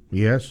 Indiana,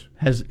 yes,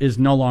 is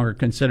no longer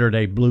considered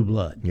a blue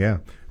blood. Yeah,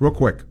 real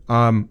quick,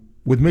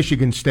 with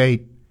Michigan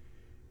State,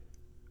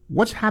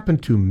 what's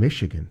happened to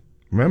Michigan?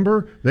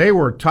 Remember, they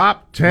were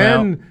top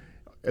 10.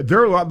 Well,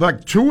 they're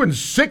like 2 and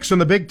 6 in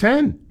the Big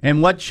Ten.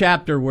 And what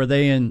chapter were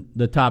they in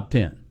the top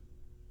 10?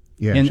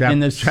 Yeah,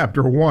 in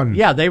chapter 1.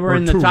 Yeah, they were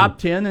in 2. the top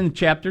 10 in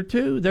chapter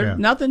 2.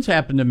 Nothing's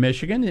happened to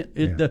Michigan.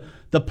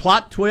 The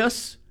plot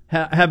twists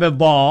have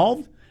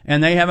evolved,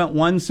 and they haven't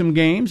won some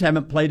games,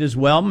 haven't played as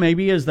well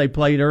maybe as they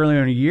played earlier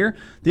in the year.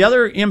 The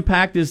other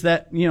impact is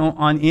that,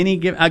 on any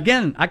given,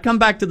 again, I come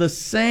back to the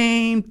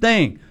same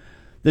thing.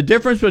 The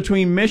difference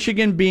between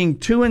Michigan being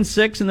 2 and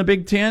 6 in the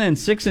Big Ten and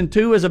 6 and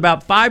 2 is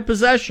about 5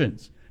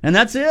 possessions, and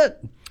that's it.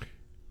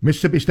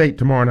 Mississippi State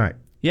tomorrow night.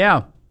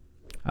 Yeah.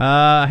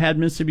 I had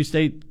Mississippi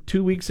State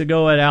 2 weeks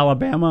ago at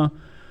Alabama.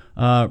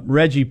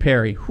 Reggie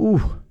Perry.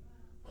 What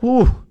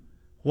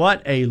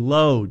a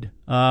load.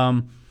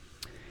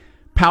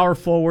 Power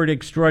forward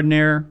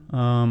extraordinaire.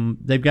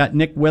 They've got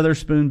Nick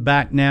Witherspoon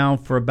back now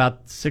for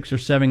about 6 or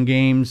 7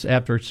 games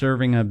after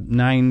serving a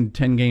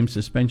 9-10 game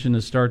suspension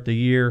to start the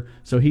year.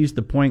 So he's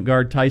the point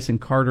guard. Tyson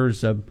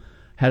Carter's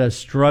had a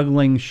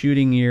struggling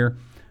shooting year.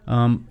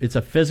 It's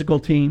a physical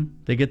team.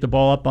 They get the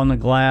ball up on the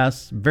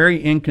glass.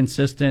 Very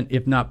inconsistent,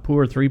 if not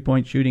poor,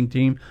 3-point shooting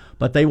team.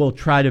 But they will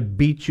try to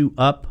beat you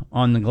up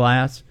on the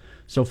glass.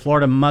 So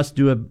Florida must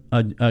do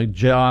a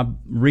job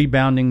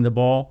rebounding the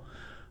ball.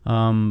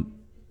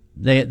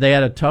 They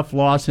had a tough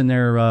loss in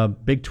their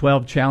Big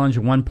 12 Challenge,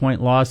 a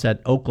 1-point loss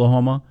at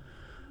Oklahoma.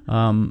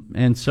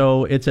 And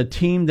so it's a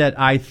team that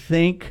I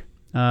think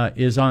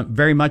is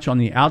very much on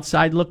the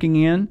outside looking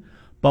in.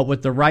 But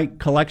with the right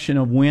collection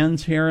of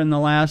wins here in the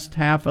last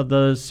half of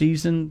the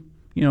season,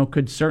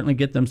 could certainly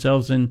get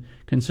themselves in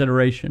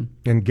consideration.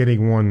 And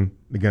getting one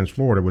against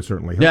Florida would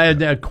certainly help.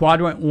 Yeah,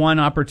 quadrant 1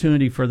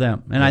 opportunity for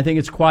them. And I think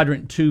it's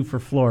quadrant 2 for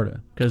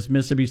Florida because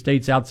Mississippi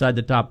State's outside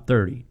the top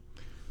 30.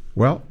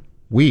 Well,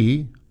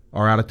 we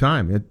are out of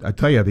time. I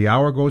tell you, the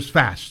hour goes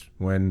fast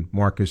when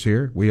Mark is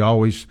here. We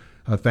always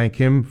thank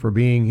him for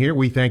being here.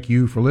 We thank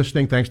you for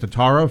listening. Thanks to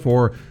Tara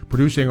for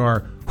producing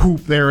our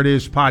Hoop There It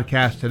Is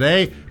podcast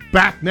today.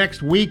 Back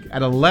next week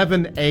at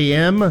 11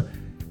 a.m.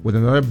 with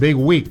another big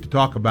week to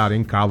talk about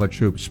in college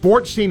hoops.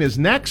 Sports Scene is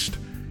next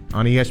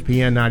on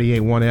ESPN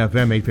 98.1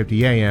 FM,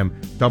 850 AM,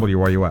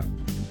 WRUF.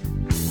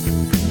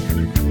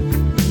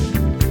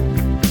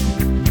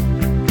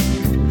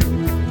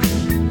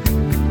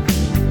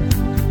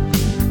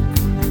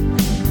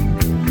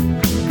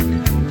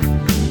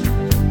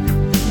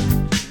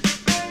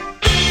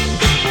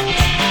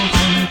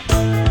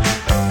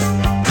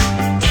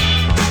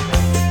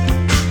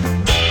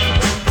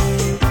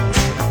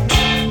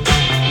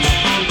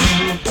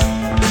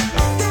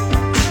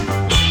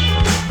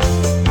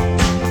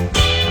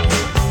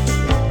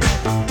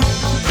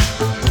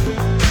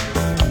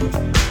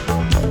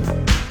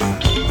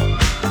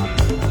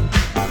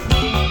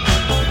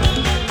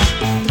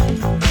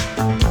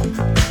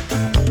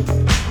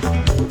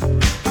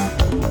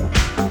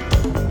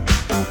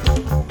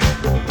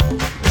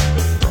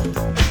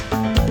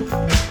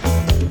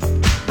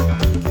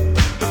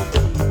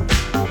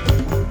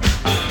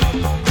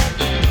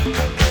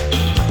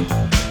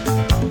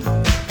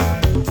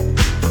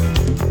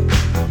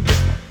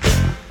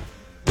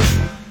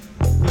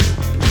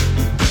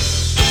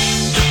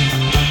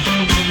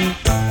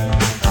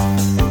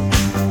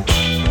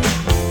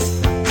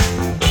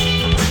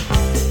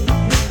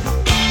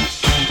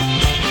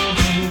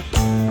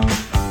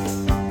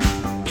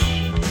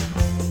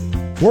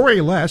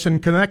 Worry less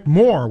and connect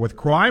more with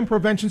Crime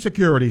Prevention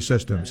Security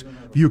Systems.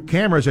 View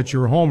cameras at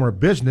your home or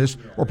business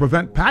or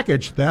prevent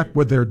package theft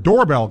with their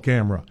doorbell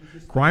camera.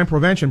 Crime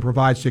Prevention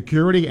provides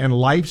security and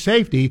life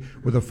safety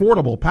with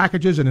affordable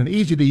packages and an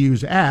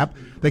easy-to-use app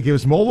that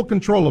gives mobile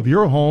control of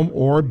your home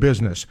or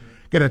business.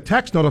 Get a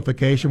text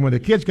notification when the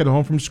kids get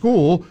home from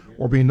school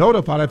or be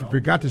notified if you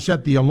forgot to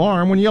set the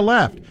alarm when you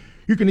left.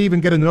 You can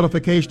even get a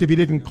notification if you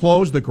didn't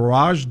close the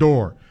garage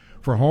door.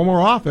 For home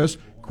or office,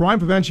 Crime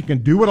Prevention can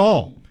do it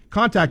all.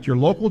 Contact your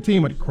local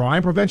team at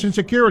Crime Prevention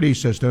Security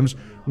Systems,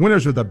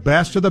 winners of the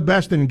Best of the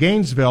Best in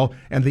Gainesville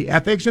and the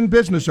Ethics in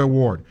Business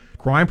Award.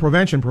 Crime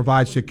Prevention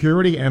provides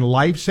security and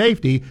life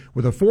safety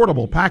with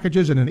affordable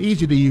packages and an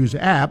easy-to-use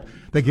app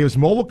that gives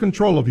mobile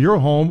control of your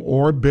home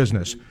or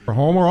business. For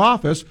home or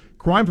office,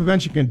 Crime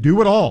Prevention can do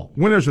it all.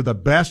 Winners of the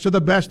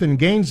Best in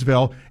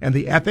Gainesville and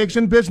the Ethics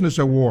in Business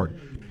Award.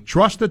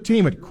 Trust the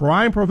team at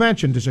Crime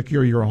Prevention to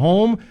secure your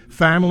home,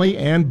 family,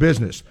 and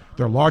business.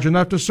 They're large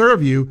enough to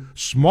serve you,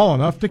 small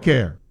enough to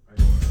care.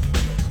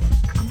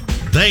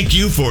 Thank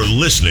you for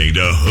listening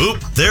to Hoop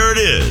There It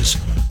Is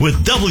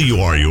with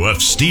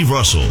WRUF Steve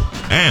Russell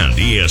and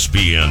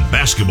ESPN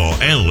basketball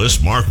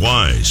analyst Mark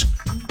Wise.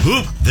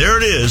 Hoop,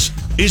 There It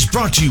is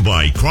brought to you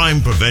by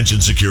Crime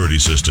Prevention Security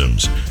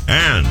Systems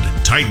and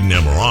Titan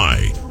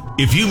MRI.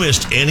 If you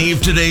missed any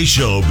of today's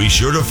show, be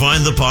sure to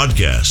find the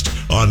podcast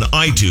on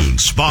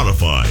iTunes,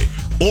 Spotify,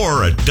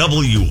 or at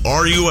WRUF.com.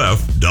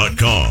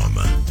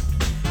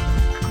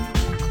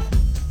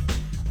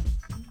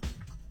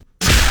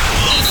 The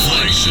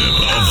flagship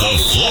of the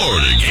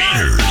Florida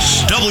Gators.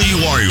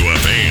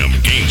 WRUF AM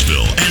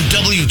Gainesville and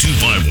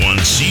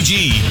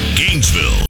W251CG Gainesville.